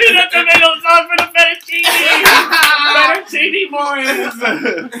 Give me the tomato sauce for the fettuccine. Fettuccine Boys.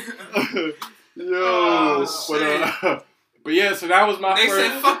 Yo. But yeah, so that was my they first. They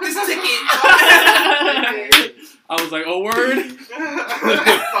said, fuck this ticket. I was like, oh, word?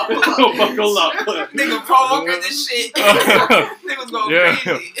 Buckle up. Nigga provoking this shit. Niggas going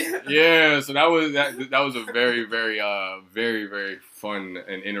crazy. Yeah, so that was a very, very, very, very fun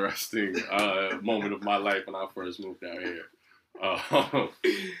and interesting moment of my life when I first moved out here.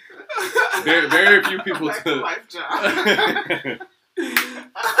 Very few people Like a life job.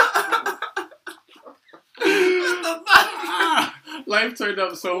 Life turned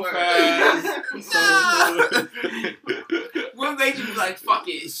up so fast. So What made you be like, fuck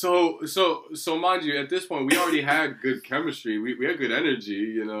it? So mind you, at this point, we already had good chemistry. We had good energy,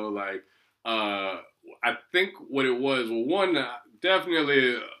 you know, like, I think what it was, well, one,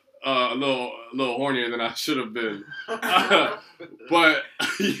 definitely a little hornier than I should have been. But,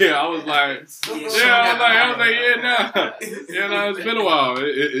 yeah, I was like, it's been a while.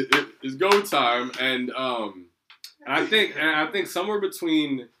 It's go time. And I think somewhere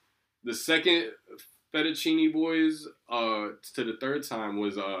between the second Fettuccine Boys to the third time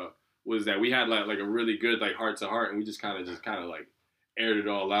was that we had like a really good like heart to heart, and we just kind of like aired it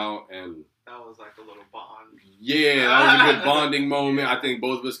all out, and that was like a little bond. Yeah, that was a good bonding moment. I think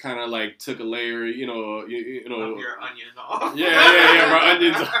both of us kind of like took a layer, you know, Of your onion off. Yeah, bro,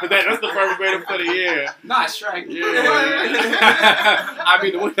 onions. That's the perfect way to put it. Yeah, Not Shrek. Yeah. I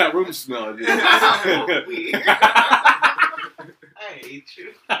mean, the way that room smelled. Weird. I hate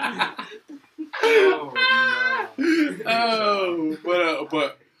you. Oh, no.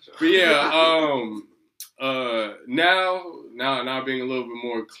 But yeah, now being a little bit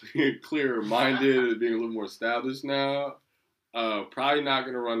more clear minded, being a little more established now, probably not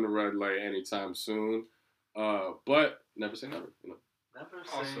gonna run the red light anytime soon. But never say never, you know. Never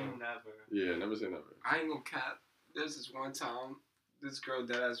say Also, never. Yeah, never say never. I ain't gonna cap. There's this one time, this girl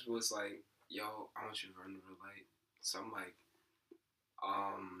deadass was like, yo, I want you to run the red light. So I'm like,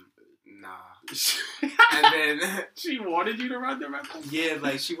 nah. And then She wanted you to run the red light? yeah,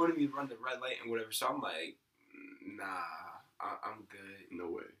 like she wanted me to run the red light and whatever. So I'm like, nah, I'm good. No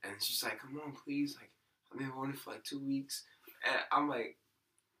way. And she's like, come on, please. Like, I've been wanting for like 2 weeks. And I'm like,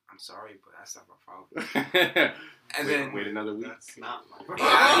 I'm sorry, but that's not my problem. And then wait another week. That's not my problem.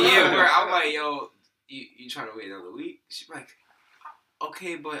 yeah, where I'm like, yo, you trying to wait another week? She's like,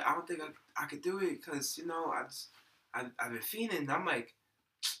 okay, but I don't think I could do it because, you know, I've been fiending. I'm like,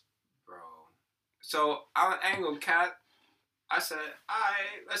 bro. So I ain't gonna cap. I said,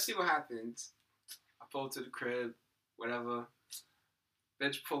 alright, let's see what happens. I pull to the crib, whatever.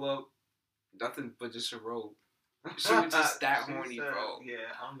 Bitch pull up, nothing but just a robe. She was just that She horny, said, bro. Yeah,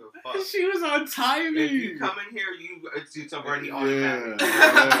 I don't give a fuck. She was on timing. If you come in here, it's already Yeah. automatic.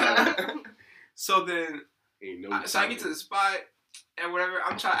 Yeah. So then, Ain't no so I get to the spot and whatever.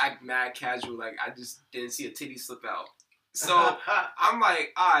 I'm trying to act mad casual, like I just didn't see a titty slip out. So I'm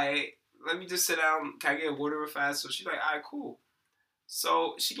like, alright, let me just sit down. Can I get water real fast? So she's like, alright, cool.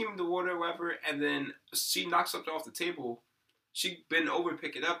 So she gave me the water, whatever, and then she knocks something off the table. She bent over,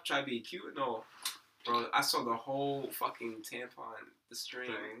 pick it up, try to be cute and all. Bro, I saw the whole fucking tampon, the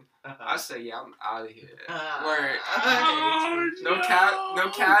string. I said, yeah, I'm out of here. Word. No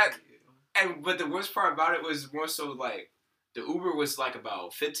cap. And but the worst part about it was more so like the Uber was like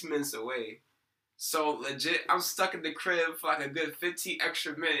about 15 minutes away. So legit, I'm stuck in the crib for like a good 15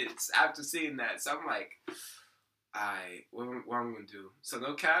 extra minutes after seeing that. So I'm like, alright, what am I gonna do? So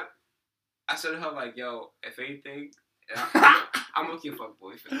no cap, I said to her like, yo, if anything, I'm gonna keep a fuck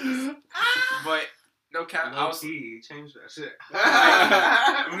boy for this. But no cap, I was change that shit.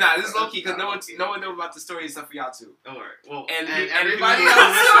 nah, this is low key because no one knew about the story and stuff for y'all too. Alright, well, And everybody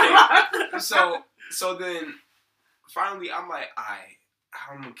else listening. So then finally I'm like,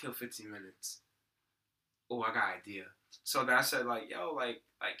 I'm gonna kill 15 minutes. Oh, I got an idea. So then I said like, yo, like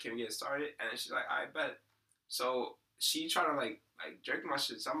can we get started? And then she's like, I bet. So she trying to like jerk my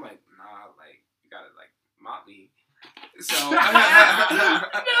shit. So I'm like, nah, like you gotta like mop me. So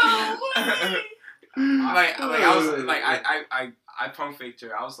No way. I was like I pump faked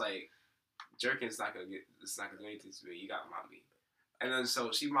her. I was like, jerking is not gonna do anything to me. You gotta mop me. And then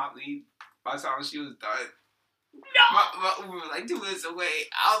so she mopped me. By the time she was done, my Uber was like 2 minutes away.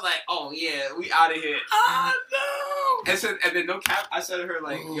 I was like, oh yeah, we out of here. Oh no. And then no cap, I said to her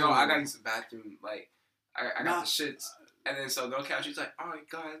like, yo, I gotta use the bathroom. Like I got the shits. And then so no cap, she's like, all right,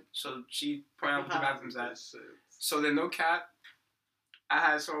 go ahead. So she pointed out where the bathroom's at. So then no cap, I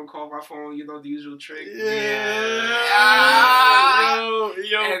had someone call my phone, you know, the usual trick. Yeah.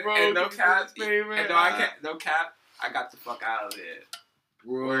 Yo, And, bro. and no cap, favorite. and no cap, I got the fuck out of there.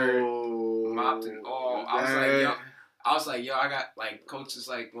 Bro. Mopped and all. I was like, yo, I got like coaches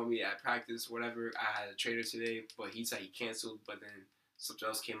like want me at practice, whatever. I had a trader today, but he said he canceled, but then something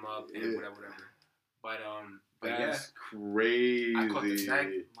else came up and whatever. But yeah, That's crazy. I caught the neck,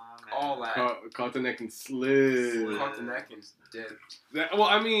 all that. Caught the neck and slid. Caught the neck and dead. Well,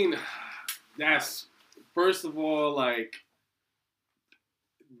 I mean, that's first of all like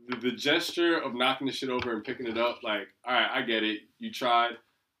the gesture of knocking the shit over and picking it up. Like, all right, I get it. You tried.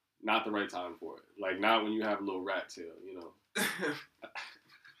 Not the right time for it. Like, not when you have a little rat tail, you know.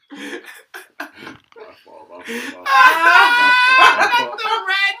 My fault. The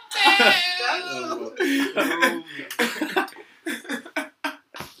rat tail.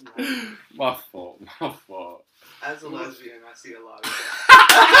 My fault. As a lesbian, I see a lot of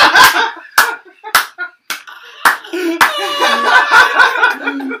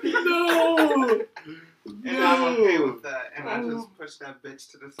No. and I'm okay with that. And I just push that bitch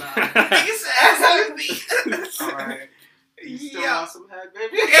to the side. Alright. You still want some head,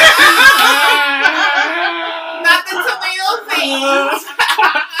 baby? Not the tomato things.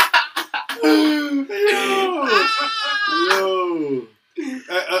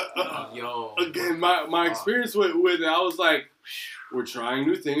 Yo. Again, my experience with it, I was like, we're trying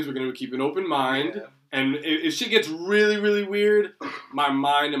new things. We're gonna keep an open mind. Yeah. And if shit gets really, really weird, my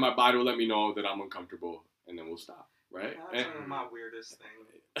mind and my body will let me know that I'm uncomfortable, and then we'll stop, right? That's one of my weirdest things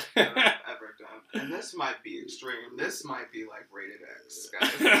that I've ever done. And this might be extreme. This might be like rated X,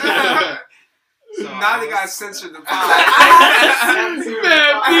 guys. So now they got censored the pod.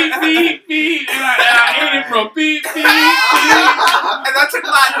 Man, beep. And I ate it from beep. And I took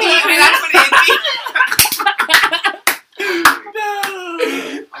my beep and I put it in beep.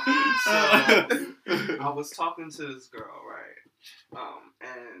 I was talking to this girl, right?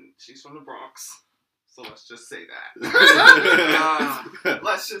 And she's from the Bronx. So let's just say that.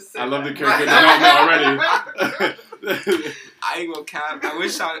 Let's just say I love that. the character development already. I ain't gonna cap. I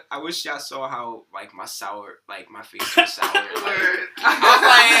wish y'all saw how like my face was sour. I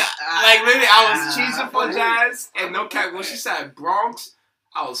was literally I was cheesing for Jazz, and no cap. When she said Bronx,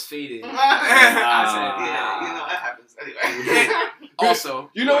 I was faded. I said, yeah, it happens anyway. Also,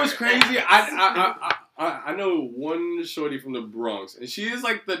 you know what's crazy? I know one shorty from the Bronx, and she is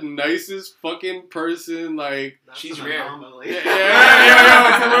like the nicest fucking person. Like, she's rare. Yeah.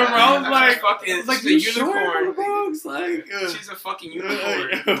 I was like, she's a unicorn. From the Bronx? Like, she's a fucking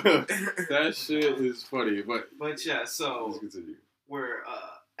unicorn. That shit is funny, but yeah. So we're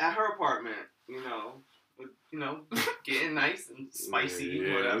at her apartment, getting nice and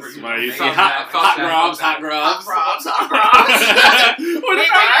spicy, whatever. Spicy, hot grubs. I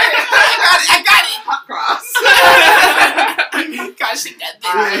got it. Hot grubs. Gosh, that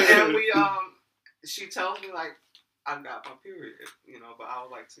thing. And we she tells me like I got my period, but I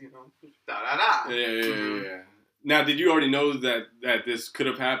would like to, Yeah. Now, did you already know that this could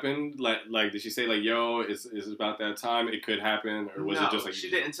have happened? Like, did she say like, "Yo, it's about that time. It could happen," or was it just like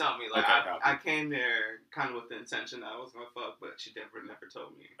she didn't tell me? Like, okay, I came there kind of with the intention that I was gonna fuck, but she never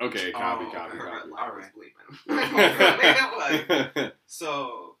told me. Okay, copy. Her light was All bleeping.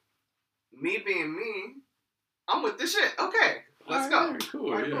 So, me being me, I'm with this shit. Okay, let's go.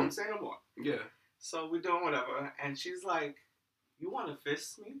 Cool. Right, boom, say no more. Yeah. So we doing whatever, and she's like, "You want to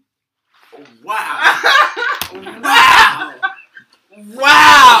fist me?" Oh, wow.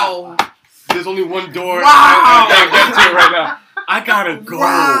 There's only one door. Wow. I gotta get to it right now. I gotta go.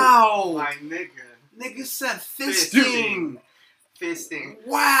 Wow. My nigga. Nigga said fisting.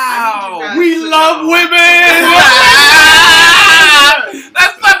 Wow. We love women.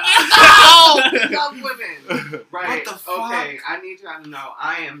 Let's fucking go. We love women. Right. What the fuck? Okay, I need you to know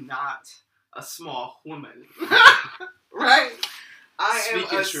I am not a small woman. Right? I am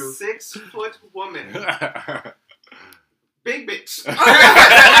a 6 foot woman. Big bitch.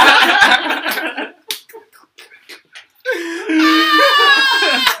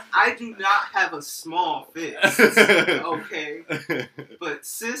 I do not have a small fist, okay? But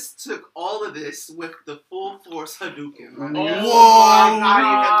sis took all of this with the full force Hadouken. Whoa! I'm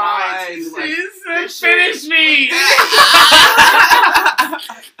not even lying to you. Like, finish me!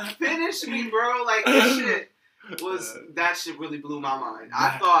 Finish me, bro. Like, this shit that shit really blew my mind.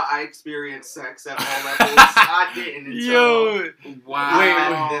 I thought I experienced sex at all levels. I didn't until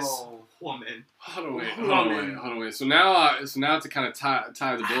wow. This woman. Hold on, wait. So now to kind of tie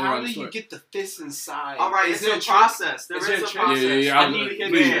the bow around the story. How do you get the fist inside? All right, it's a process. There is a process. Yeah. I need to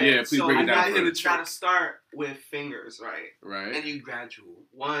get there. Please break it down. You gotta start with fingers, right? Right. And you gradual.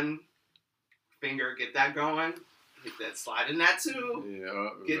 One finger, get that going. Get that slide in that 2. Yeah.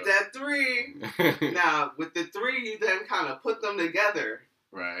 Get that 3. Now, with the 3, you then kind of put them together.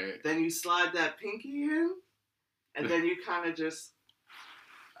 Right. Then you slide that pinky in, and then you kind of just.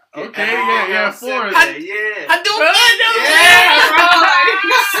 Okay, yeah, 4. Yeah.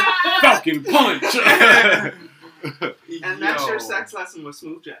 Falcon fucking punch. And that's your sex lesson with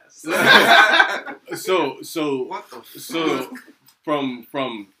Smooth Jazz. So What the? So from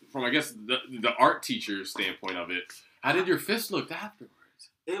I guess the art teacher standpoint of it, how did your fist look afterwards?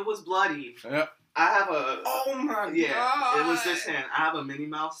 It was bloody. Yeah. I have a Oh my god! it was this hand. I have a Minnie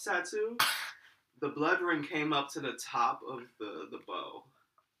Mouse tattoo. The blood ring came up to the top of the bow,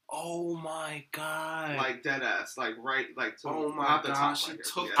 Oh my god! like dead ass, like right, like to Oh my not the God, top. she Like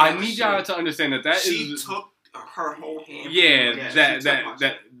took- I need y'all to understand that She is. took her whole hand. Yeah, Yeah, that she took my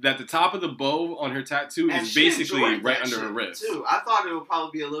that the top of the bow on her tattoo And is she basically enjoyed right that under shit, her wrist. too. I thought it would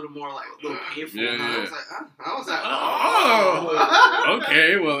probably be a little more like A little painful. Yeah, I was like, Oh,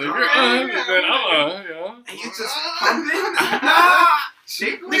 okay. Well, if you're then yeah. And you just pumping?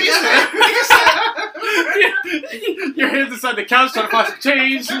 Shake me. Your hands inside the couch trying to find some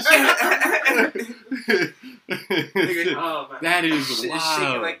change. Oh, man. That is Shit wild.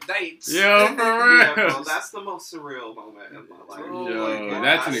 shaking like dice. Yo, for real. Yeah, bro, that's the most surreal moment in my life. Oh Yo, my God.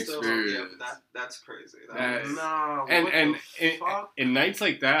 that's an I still- experience. Yeah, that's crazy. That- Nah, And what and the fuck? in nights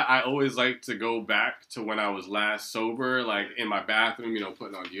like that, I always like to go back to when I was last sober, like in my bathroom,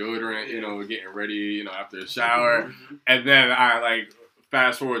 putting on deodorant, getting ready, after a shower, Mhm. and then I like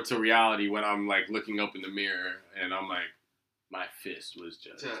fast forward to reality when I'm like looking up in the mirror and I'm like, my fist was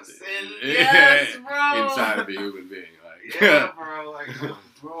just Yes, bro. inside of a human being, like Yeah, bro. Like,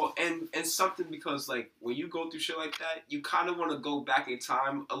 Bro, and something because like when you go through shit like that, you kind of want to go back in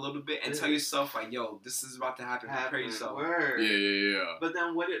time a little bit and tell yourself like, "Yo, this is about to happen." Prepare yourself. Word. yeah. But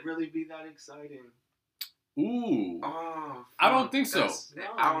then would it really be that exciting? Ooh, Oh, I don't fuck, think so. that's- No.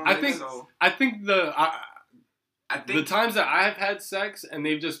 I don't I think think so. I think I the think times that I've had sex and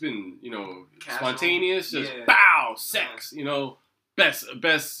they've just been, Casual. spontaneous, just Yeah. bow, sex,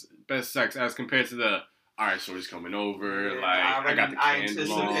 best sex as compared to the, all right, shorty's coming over, Yeah, I got the I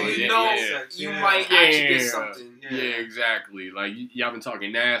candle on, anticipate you yeah, know yeah. you Yeah. might Yeah. actually get something. Yeah, exactly. Like y'all been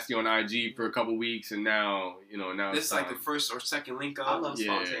talking nasty on IG for a couple weeks, and now now This it's is like time. the first or second link up. I love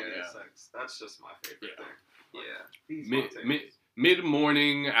Yeah, spontaneous yeah. sex. That's just my favorite Yeah. thing. Yeah. Be mid spontaneous. mid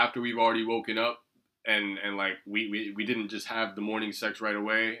morning after we've already woken up. And like we didn't just have the morning sex right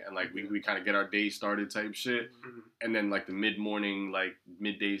away, and like we kind of get our day started type shit, Mhm. and then like the mid morning like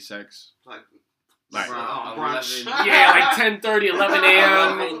midday sex, Like Around brunch. 11. yeah, like 10:30, 11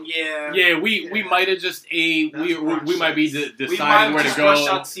 a.m. Yeah. Yeah, we Yeah. might have just ate. That's We brunch might be sex. We deciding might where to just go. brush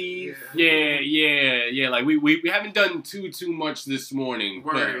our teeth. Yeah. Like we haven't done too much this morning,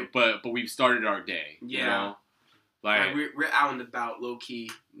 Word. but we've started our day. Yeah. Like We're out and about, low key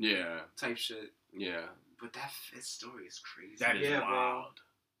yeah. type shit. But that fist story is crazy. That is Yeah, bro. wild.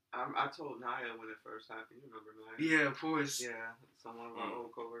 I told Naya when it first happened. You remember Naya? Yeah, of course. Yeah, someone of our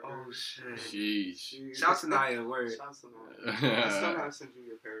old coworkers. Oh shit. Sheesh. Shout out to Naya, word. Shout out to Naya. I still gotta send you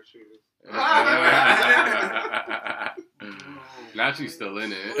your pair of shoes. Now she's still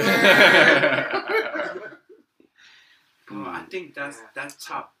in it. Bro, I think that's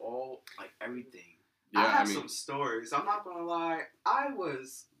top all like everything. I Yeah, have I mean, some stories. I'm not gonna lie. I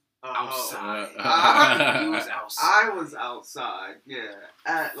was Outside. Uh, You was outside. I was outside. Yeah,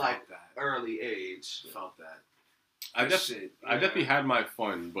 at like Felt that. early age. Felt that. I That definitely, shit. I definitely had my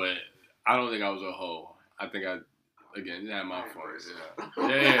fun, but I don't think I was a hoe. I think I, again, had my fun.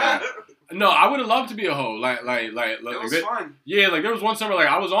 Yeah. No, I would have loved to be a hoe. Like, It was fun. yeah, like there was one summer, like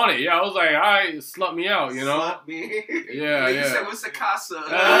I was on it. Yeah, I was like, all right, slut me out, Slut me. Yeah, Like you yeah. said, what's the casa?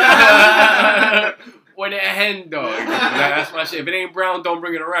 Or the hen dog. That's my shit. If it ain't brown, don't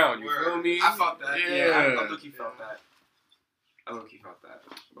bring it around. You Word. feel me? I felt that. Yeah, Yeah. I low-key felt that. I low-key felt that.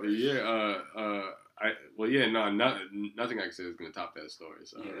 But yeah, nothing I can say is gonna top that story.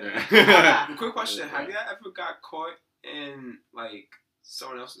 So Yeah. yeah. Quick question: have you ever got caught in like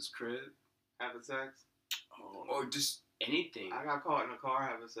someone else's crib Having sex. or just anything? I got caught in a car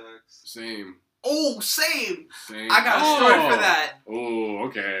having sex. Same. Oh, same. Same. I got a story for that. Oh,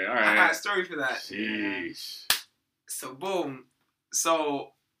 okay. All I got a right. story for that. Sheesh. So boom.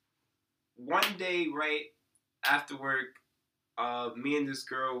 So one day, right after work, me and this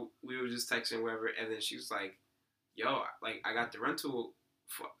girl, we were just texting whatever, and then she was like, "Yo, like I got the rental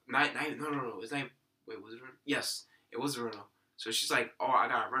for no, it's not. Wait, was it rental? Yes, it was a rental." So she's like, "Oh, I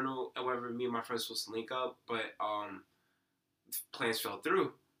got a rental, and whatever. Me and my friends supposed to link up, but plans fell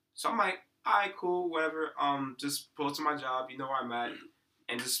through." So I'm like, "All right, cool, whatever. Just pull to my job. You know where I'm at."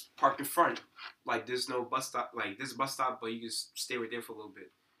 And just park in front. Like, there's no bus stop. Like, there's a bus stop, but you just stay right there for a little bit.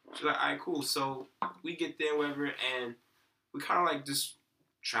 She's like, all right, cool. So we get there, whatever, and we kind of like just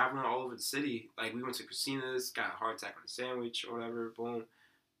traveling all over the city. Like, we went to Christina's, got a heart attack on a sandwich or whatever, boom.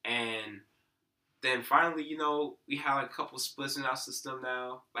 And then finally, you know, we had like a couple splits in our system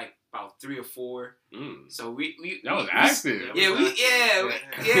now, like about 3 or 4. So we that was active. we was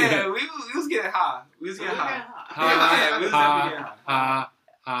getting high. We was getting high. We was definitely getting high.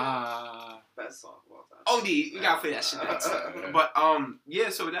 Best song of all time. OD, we gotta play that shit next. But yeah.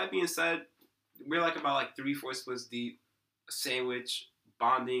 So with that being said, we're like about like 3-4 splits deep, a sandwich,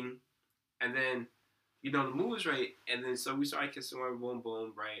 bonding, and then you know the mood was right, and then so we started kissing her, boom,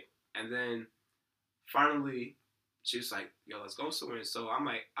 boom, right, and then finally she was like, "Yo, let's go somewhere." And so I'm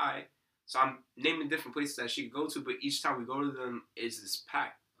like, "All right." So I'm naming different places that she could go to, but each time we go to them, it's this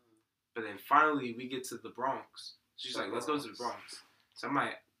packed. But then finally we get to the Bronx. She's like, "Let's go to the Bronx." So I'm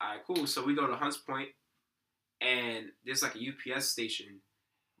like, "All right, cool." So we go to Hunts Point, and there's like a UPS station.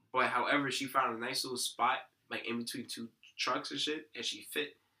 But however, she found a nice little spot, like in between 2 trucks and shit, and she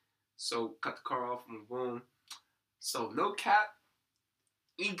fit. So cut the car off and boom. So no cap,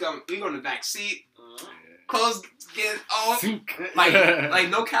 we go in the back seat. Clothes get off. like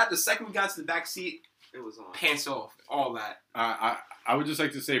no cap. The second we got to the back seat, It was on. pants off, all that. I would just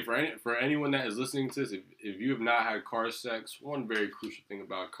like to say for anyone that is listening to this, if you have not had car sex, one very crucial thing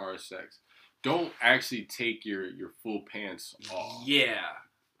about car sex, don't actually take your full pants off. Yeah.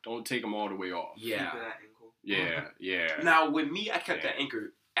 Don't take them all the way off. Yeah. Keep it at ankle. Yeah. Now with me, I kept that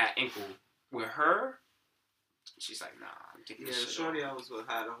anchor at ankle. With her, she's like, "Nah, I'm taking Yeah, this shit shorty off." I was with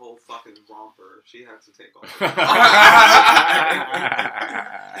had a whole fucking romper. She had to take off.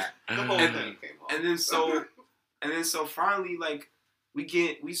 The whole thing came off. And then so finally, like we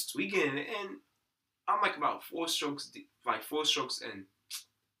get in, and I'm like about 4 strokes deep, like 4 strokes in.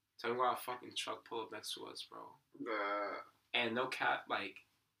 Tell me why a fucking truck pulled up next to us, bro. And no cap, like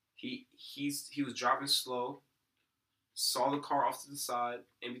he was driving slow, saw the car off to the side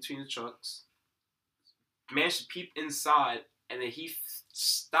in between the trucks, managed to peep inside, and then he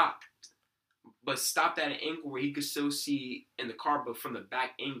stopped, but stopped at an angle where he could still see in the car, but from the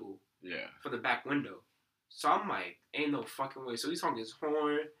back angle. Yeah. From the back window. So I'm like, ain't no fucking way. So he's honking his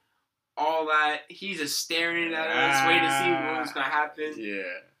horn, all that. He's just staring at us, waiting to see what was gonna happen. Yeah.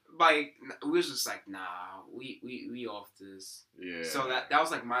 Like we was just like, nah, we off this. Yeah. So that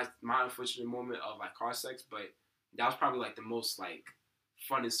was like my unfortunate moment of like car sex, but that was probably like the most like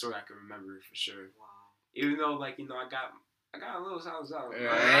funnest story I can remember for sure. Wow. Even though like you know I got a little sounds out.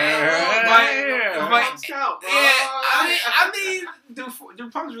 Yeah. Pumps count, bro. I mean, do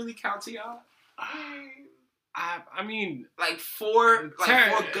pumps really count to y'all? I mean, Like 4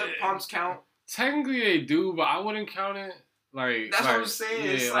 good pumps count. Technically they do, but I wouldn't count it. Like That's what I'm saying.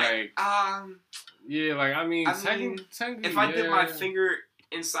 Yeah, It's like yeah, like I mean, technically, if I dip my finger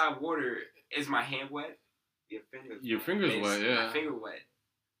inside water, is my hand wet? Your fingers It's wet, yeah. My finger wet.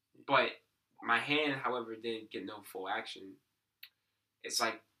 But my hand, however, didn't get no full action. It's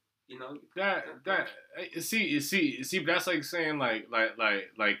like, you know, That see, but that's like saying like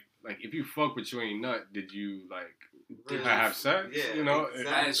if you fuck but you ain't nut, did you like Really? have sex? Yeah, You know, exactly.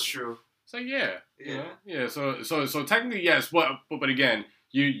 that is true. it's like you Yeah. know, yeah. So technically yes, but again,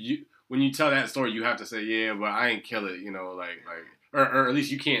 you when you tell that story, you have to say yeah, but I ain't kill it. You know, or at least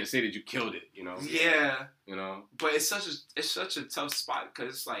you can't say that you killed it. You know. Yeah. You know. But it's such a tough spot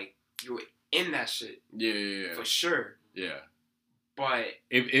because it's like you're in that shit Yeah. for sure. Yeah. But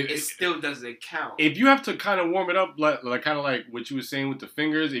If it still doesn't count. if you have to kind of warm it up, like kind of like what you were saying with the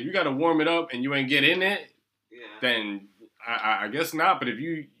fingers, if you got to warm it up and you ain't get in it, Yeah. then I guess not. But if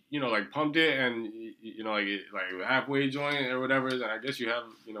you like pumped it and like halfway joint or whatever, then I guess you have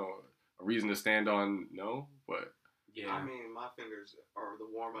a reason to stand on no. But yeah. I mean, my fingers are the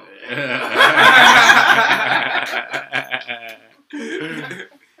warm up.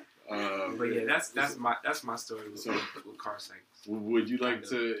 But yeah, that's my story with car sex. Would you like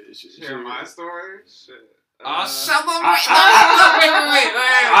to Share my story? Shit. Oh, shut up!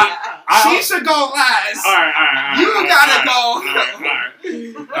 Wait. She should go last. All right. You gotta go.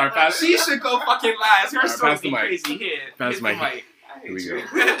 All right, pass. She should go fucking last. Her All right, story pass the be mic. crazy. Here, Pass here's the mic. Here we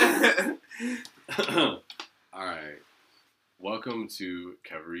go. All right. Welcome to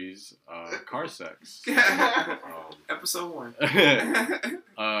Kevry's car sex. Episode 1.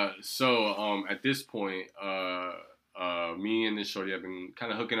 So at this point, me and this shorty have been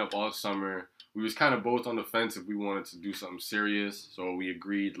kind of hooking up all summer. We was kind of both on the fence if we wanted to do something serious. So we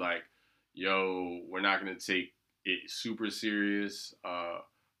agreed like, yo, we're not going to take it super serious.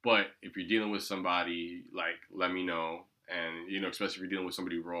 But if you're dealing with somebody, like, let me know. And, especially if you're dealing with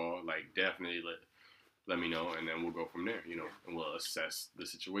somebody raw, like, definitely let me know. And then we'll go from there, and we'll assess the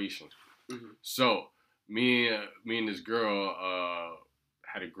situation. Mm-hmm. So me and this girl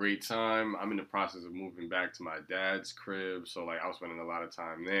had a great time. I'm in the process of moving back to my dad's crib. So, like, I was spending a lot of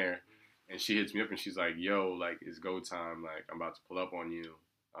time there. and she hits me up and she's like, "Yo, like it's go time. Like I'm about to pull up on you."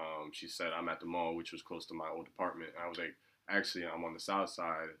 She said, "I'm at the mall, which was close to my old apartment." And I was like, "Actually, I'm on the south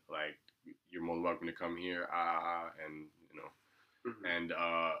side. Like you're more than welcome to come here." And and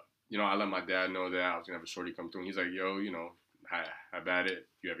I let my dad know that I was gonna have a shorty come through. And he's like, "Yo, have at it.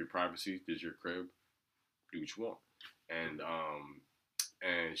 You have your privacy. This is your crib. Do what you want."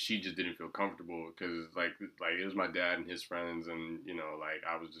 And she just didn't feel comfortable because like it was my dad and his friends, and like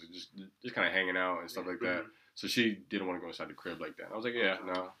I was just kind of hanging out and stuff like that. So she didn't want to go inside the crib like that. And I was like, yeah,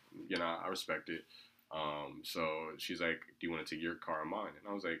 no, I respect it. So she's like, do you want to take your car or mine? And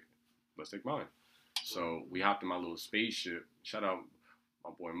I was like, let's take mine. So we hopped in my little spaceship. Shout out my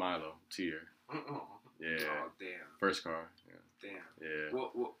boy Milo Tier. Yeah. Oh damn. First car. Yeah. Damn. Yeah.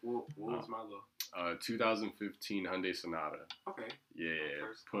 What was Milo? 2015 Hyundai Sonata. Okay. Yeah. My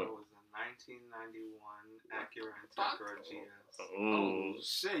first car was a 1991 Acura Integra GS. Oh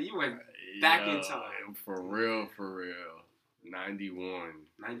shit, you went back in time. For real. 91.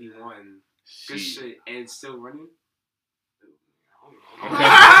 91. Good shit. And still running? No,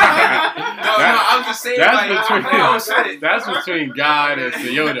 I'm just saying. That's between God and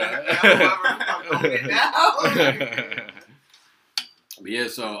Toyota. But yeah,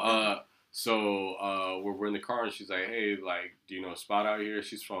 so we're in the car and she's like, "Hey, like, do you know a spot out here?"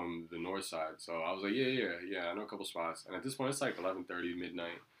 She's from the north side, so I was like, "Yeah, I know a couple spots." And at this point, it's like 11:30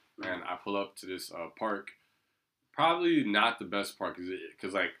 midnight, and I pull up to this park. Probably not the best park,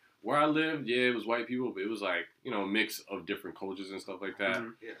 because like where I lived, yeah, it was white people, but it was like a mix of different cultures and stuff like that.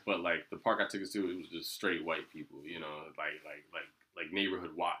 Yeah. But like the park I took us to, it was just straight white people, like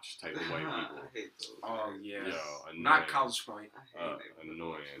neighborhood watch type of white people. I hate those. Oh yeah. Annoying. Not College Point. I hate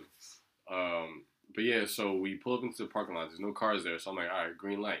Annoying. But yeah, so we pull up into the parking lot. There's no cars there, so I'm like, all right,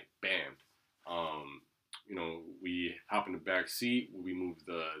 green light, bam. We hop in the back seat. We move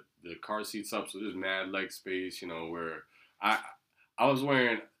the car seats up, so there's mad leg space. Where I was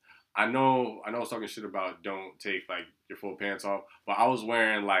wearing. I know I was talking shit about don't take like your full pants off, but I was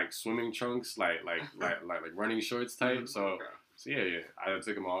wearing like swimming trunks, like running shorts type. So yeah, I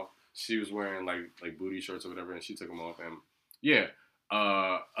took them off. She was wearing like booty shorts or whatever, and she took them off. And yeah,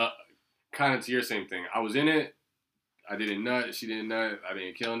 kind of to your same thing. I was in it. I didn't nut. She didn't nut. I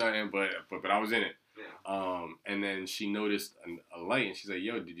didn't kill nothing, but I was in it. Yeah. And then she noticed a light, and she's like,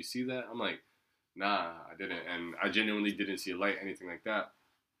 "Yo, did you see that?" I'm like, "Nah, I didn't." And I genuinely didn't see a light, anything like that.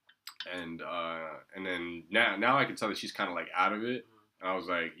 And then now I can tell that she's kind of like out of it. And I was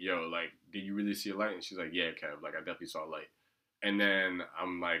like, "Yo, like, did you really see a light?" And she's like, "Yeah, Kev, like I definitely saw a light." And then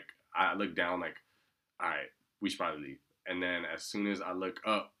I'm like, I look down, like, all right, we should probably leave. And then as soon as I look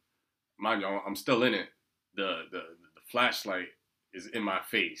up, mind you, I'm still in it. The flashlight is in my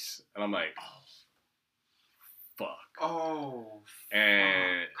face, and I'm like, fuck. Oh.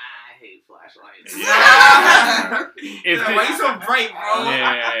 And I hate flashlights. Yeah. Why you so bright, bro?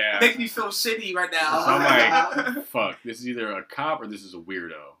 Yeah. Makes me feel shitty right now. So I'm like, fuck, this is either a cop or this is a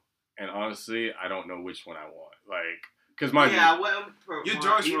weirdo. And honestly, I don't know which one I want. Like, because my your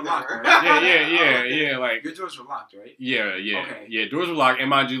doors were locked, right? Yeah. Like your doors were locked, right? Yeah. Okay. Yeah, doors were locked, and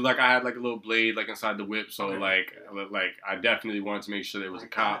mind you, like I had like a little blade like inside the whip, so like I definitely wanted to make sure there was a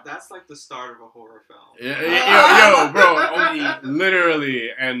cop. That's like the start of a horror film. Yo, bro,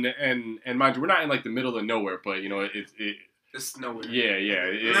 literally, and mind you, we're not in like the middle of nowhere, but it's nowhere. Yeah,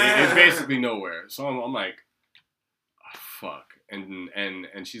 it's basically nowhere. So I'm like, oh, fuck,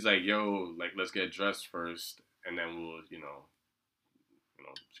 and she's like, yo, like let's get dressed first. And then we'll,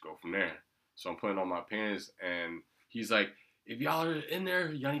 just go from there. So I'm putting on my pants, and he's like, if y'all are in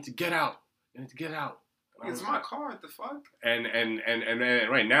there, y'all need to get out. You need to get out. It's my car. What the fuck? And then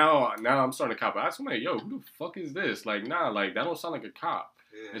right now I'm starting to cop. I asked him, like, yo, who the fuck is this? Like, nah, like that don't sound like a cop.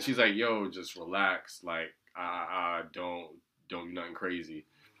 Yeah. And she's like, yo, just relax. Like, don't do nothing crazy.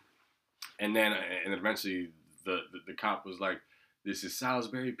 And then eventually the cop was like, this is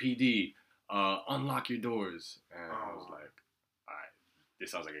Salisbury PD. Unlock your doors. And I was like, all right,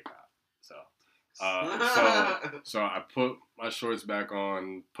 this sounds like a cop. So I put my shorts back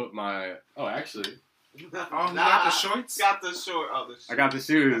on, actually. You got the shorts? Got the short. I got the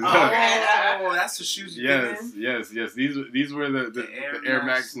shoes. Oh, that's the shoes you get in? Yes. These were the Air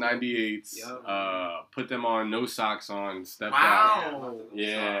Max 98s. Yep. Put them on, no socks on, stepped out.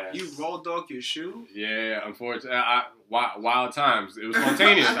 Yeah. You roll dog your shoe? Yeah, unfortunately. Wild times. It was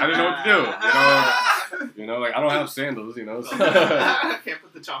spontaneous. I didn't know what to do. Like I don't have sandals, I can't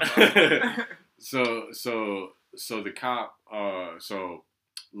put the chocolate on. So the cop,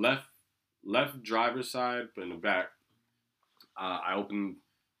 left driver's side, but in the back, I opened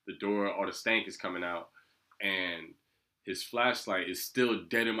the door, all the stank is coming out, and his flashlight is still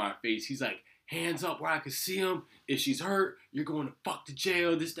dead in my face. He's like, hands up where I can see him. If she's hurt, you're going to fuck to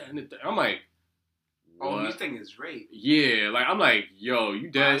jail, this, that, and the third. I'm like, what? Oh, you think it's rape? Yeah, like, I'm like, yo, you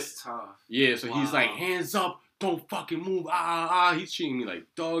dead? That's tough. Yeah, so he's like, Wow. hands up, don't fucking move, He's treating me like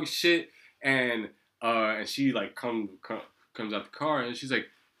dog shit. And she, like, comes out the car, and she's like,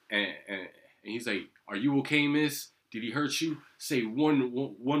 and he's like, are you okay, miss? Did he hurt you? Say one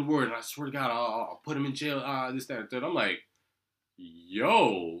word, and I swear to God, I'll put him in jail, this, that, and third. I'm like,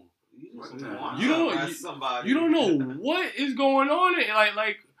 yo, What You the- want You to don't- arrest somebody. you don't know what is going on.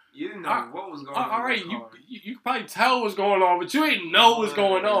 Like, You didn't know what was going on. all right, in that you car. can probably tell what's going on, but you ain't know what's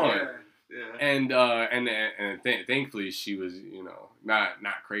going on. Yeah. And thankfully she was, not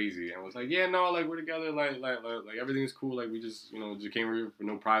crazy, and was like, yeah, no, like, we're together, like everything's cool, like, we just, just came here for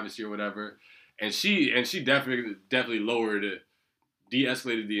no privacy or whatever. And she definitely lowered it,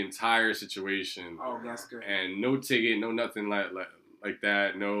 de-escalated the entire situation, Oh, that's good. and no ticket, no nothing like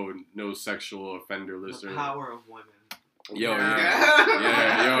that, no sexual offender list The or power of women. yo,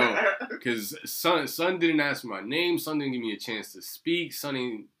 Yeah. yo, because son didn't ask for my name, son didn't give me a chance to speak, son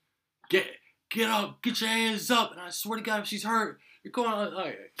didn't get up, get your hands up, and I swear to God, if she's hurt, you're going on,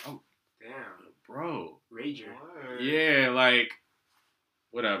 like, Damn. bro, Rager. Word. yeah, like,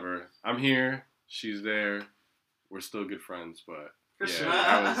 whatever, I'm here, she's there, we're still good friends, but For yeah, sure.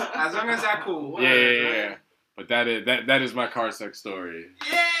 that was, As long as that cool. Word, yeah. right? But that is my car sex story.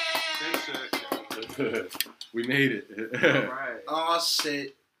 Good shit. We made it. Alright. Oh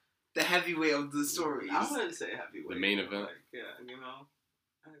shit. The heavyweight of the stories. I wouldn't say heavyweight. The main but, event. Like, yeah,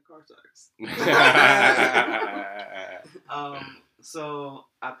 I had car sex. Hey. So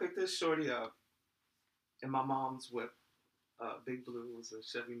I picked this shorty up in my mom's whip. Big Blue was a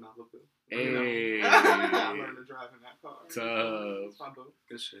Chevy Malibu. Hey. I learned to drive in that car. Tough. It's my boo.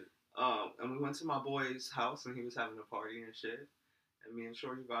 Good shit. And we went to my boy's house and he was having a party and shit. And me and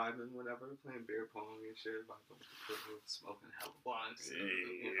Shorty vibing, whatever, playing beer pong and shit, vibing, smoking hella blunts,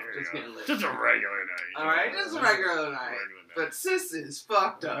 just getting lit. Just a regular night. All right, just a regular night. But sis is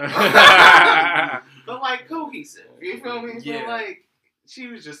fucked up. night. But like cohesive, you feel me? Yeah. So like, she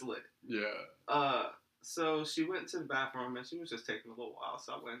was just lit. Yeah. So she went to the bathroom and she was just taking a little while.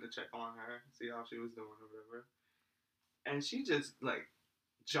 So I went to check on her, see how she was doing or whatever. And she just like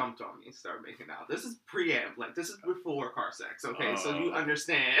jumped on me and started making out. This is preamp, like this is before car sex, okay? So you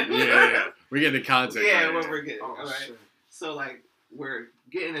understand. Yeah. We get the context. Yeah, right what here. we're getting. Oh all right. shit. So like we're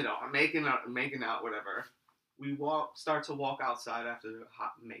getting it on, making out, whatever. We start to walk outside after the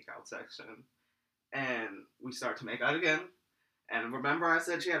hot makeout section, and we start to make out again. And remember, I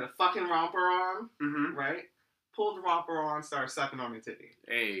said she had a fucking romper on, Mm-hmm. right? Pulled the romper on, started sucking on my titty,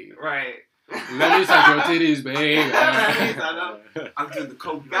 Hey. right? Let me suck your titties, babe. I I'm doing the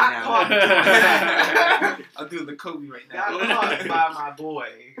Kobe Got right caught. now. I'm doing the Kobe right Got now. caught by my boy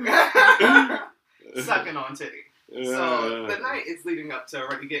sucking on titty. So the night is leading up to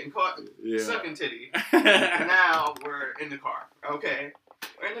already getting caught sucking titty. Now we're in the car. Okay,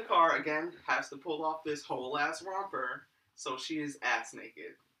 we're in the car again. Has to pull off this whole ass romper, so she is ass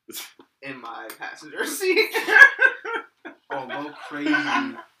naked in my passenger seat. Oh, go crazy.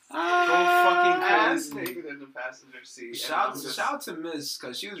 fucking Ass naked in the passenger seat. Shout out to Miss,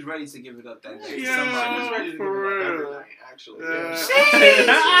 because she was ready to give it up that night. Yeah, Somebody she was ready to give for it up every real. night, actually. Yeah.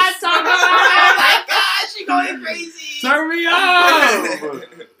 Yeah. I talk about my God, she going crazy. Turn me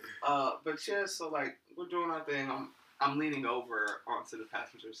up. But yeah, so like we're doing our thing. I'm leaning over onto the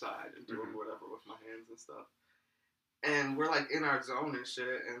passenger side and doing whatever with my hands and stuff. And we're like in our zone and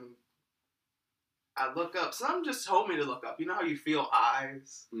shit. And I look up. Some just told me to look up. You know how you feel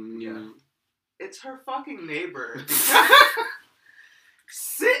eyes? Yeah. It's her fucking neighbor.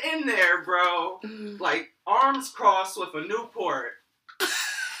 Sitting there, bro. Like arms crossed with a Newport.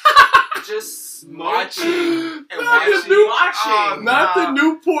 Just Watching smoking. and Not the watching. new- Watching. Not the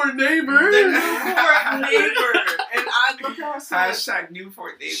Newport neighbor. The Newport neighbor. And I look outside. Hashtag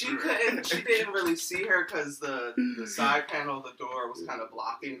Newport neighbor. She didn't really see her because the side panel of the door was kind of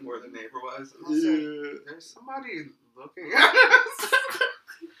blocking where the neighbor was. And I said, there's somebody looking at us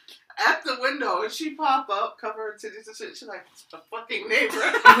at the window. And she pop up, cover her titties and shit. She's like, it's the fucking neighbor.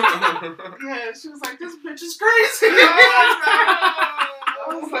 Yeah, she was like, this bitch is crazy. I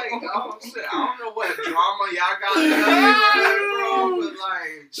was like, oh shit, I don't know what drama y'all got going, bro, but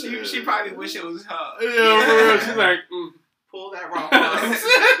like, She probably wish it was her. Yeah, for real. She's like, pull that romper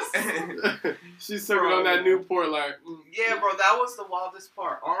up. she's sucking on that Newport like. Yeah, bro, that was the wildest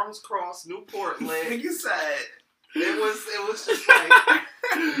part. Arms crossed, Newport lit. You said It was just like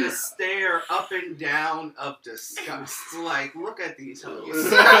the stare up and down of disgust. Like, look at these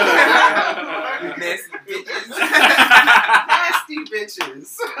hoes. Nasty bitches. Nasty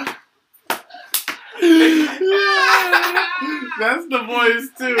bitches. That's the voice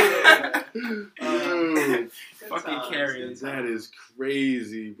too. Oh, Fucking carriers. that is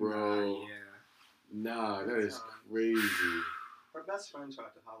crazy, bro. Yeah. Nah, that is crazy. Her best friend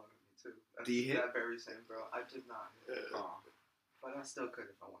tried to holler at me too. That's Did you hit? that very same girl. I did not hit. Oh. But I still could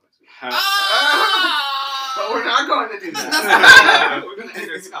if I wanted to. Ha- But we're not going to do that. We're going to end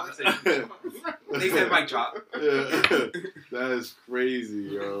this conversation. They said mic drop. That is crazy,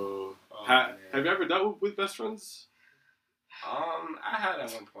 yo. Oh, Have man. you ever dealt with best friends? I had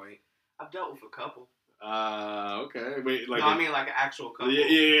at one point. I've dealt with a couple. Okay. Wait, like No, I mean like an actual couple.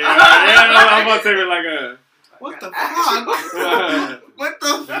 yeah, I'm about to say like a. What the fuck? What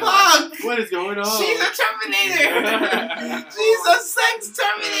the fuck? What is going on? She's a Terminator. She's a sex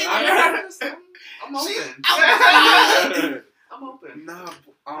Terminator. I'm open. She's I'm open. No,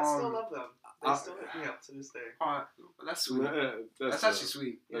 I still love them. They still hit me up to this day. that's sweet. That's actually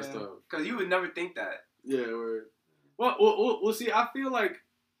sweet. That's Yeah. tough. Because you would never think that. Yeah. Well, see, I feel like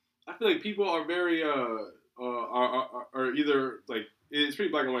people are very are either like it's pretty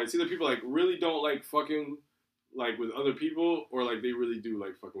black and white. It's either people like really don't like fucking like with other people, or like they really do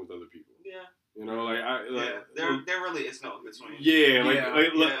like fucking with other people. Yeah. You know, like There really is no in between. Yeah, Yeah.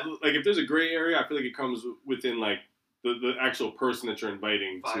 like if there's a gray area, I feel like it comes within like the actual person that you're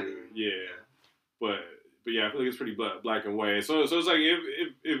inviting to. Fighting. Yeah. But yeah, I feel like it's pretty black and white. So it's like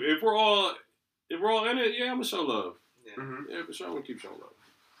if we're all in it, yeah, I'm gonna show love. Yeah. Mm-hmm. Yeah, for sure, I'm gonna keep showing love.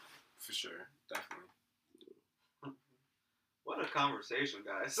 For sure. Definitely. What a conversation,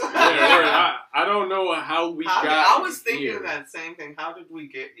 guys. Yeah, I don't know how we got. I was thinking here. that same thing. How did we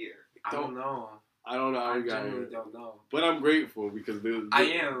get here? I don't know. I don't know how I we got genuinely here, don't know. but I'm grateful because I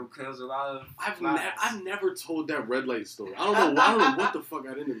am, because a lot of I've never told that red light story. I don't know what the fuck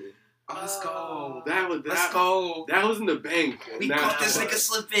got into me. Let's go. Let's go. That was in the bank. We Now- caught this nigga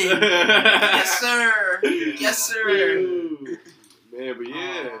slipping. Yes, sir. Yes, sir. Ooh. Man, but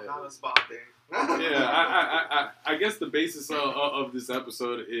yeah. Oh, not a spot thing. Yeah, I guess the basis of this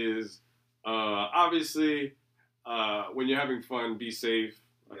episode is obviously when you're having fun, be safe.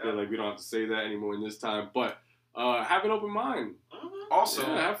 I feel like we don't have to say that anymore in this time, but have an open mind. Also,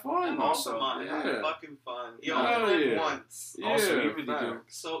 Yeah, have fun. Also, have Yeah. fucking fun. You Hell only live yeah. once. Also, Yeah, you really do.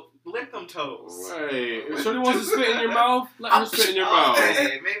 facts. So lick them toes. Right. If somebody wants to spit in your mouth, let her spit in your mouth.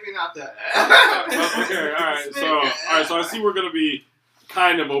 Hey, maybe not that. Okay, all right. So I see we're gonna be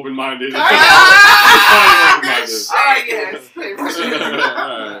kind of open-minded. Ah! Kind of open-minded. Alright, yes. Pretty much.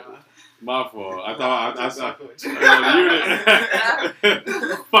 Alright. My fault. I thought Just I fuck with you. you did.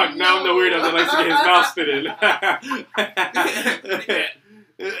 Fuck, now I'm the weirdo that likes to get his mouth spit in.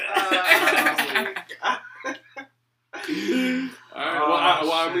 Alright,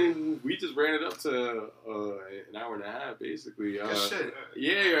 well, I mean, we just ran it up to an hour and a half, basically. Good shit.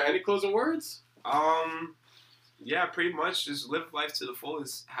 Yeah, any closing words? Yeah, pretty much just live life to the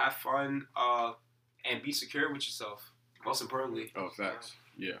fullest, have fun, and be secure with yourself. Most importantly, Oh, facts.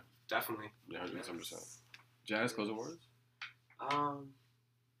 Yeah, definitely. 110%. Jazz, closing words?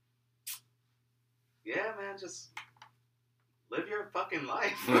 Yeah, man, just live your fucking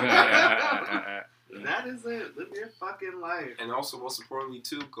life. That is it. Live your fucking life. And also, most importantly,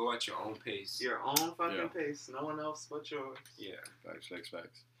 too, go at your own pace. Your own fucking Yeah. pace. No one else but yours. Yeah. Facts.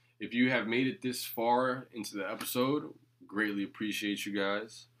 If you have made it this far into the episode, greatly appreciate you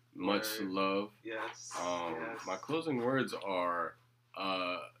guys. Much Word. love. Yes. Yes. My closing words are,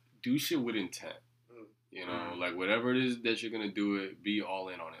 do shit with intent. You know, like whatever it is that you're gonna do it, be all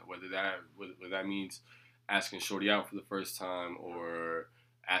in on it. Whether that means asking Shorty out for the first time or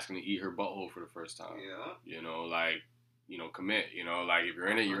asking to eat her butthole for the first time. Yeah. You know, like, you know, commit. You know, like if you're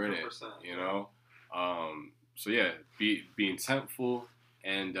in it, you're in it. 100%. You know. So yeah, be intentful,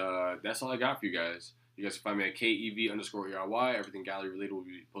 and that's all I got for you guys. You guys can find me at KEV_ERY. Everything gallery related will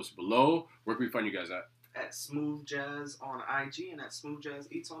be posted below. Where can we find you guys at? At Smooth Jazz on IG and at Smooth Jazz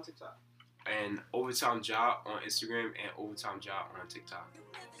Eats on TikTok. And Overtime Job on Instagram and Overtime Job on TikTok.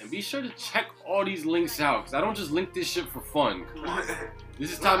 And be sure to check all these links out, because I don't just link this shit for fun.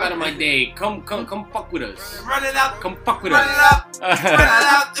 This is time out of my day. Come fuck with us. Run it out. Come fuck with Run us. it out. Run it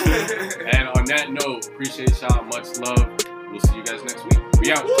out. And on that note, appreciate y'all. Much love. We'll see you guys next week.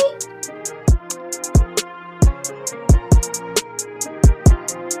 We out.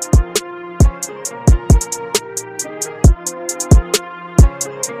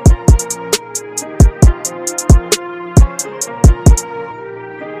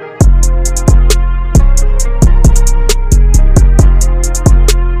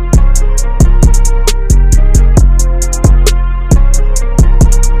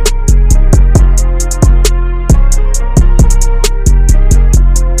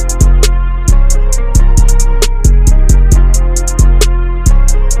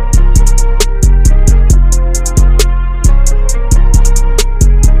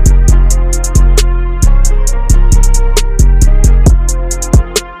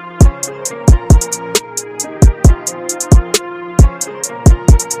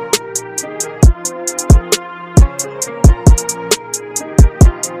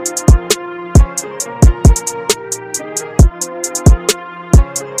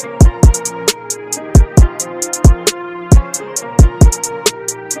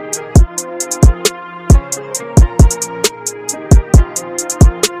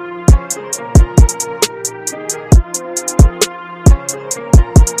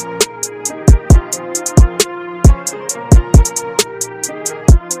 Peace.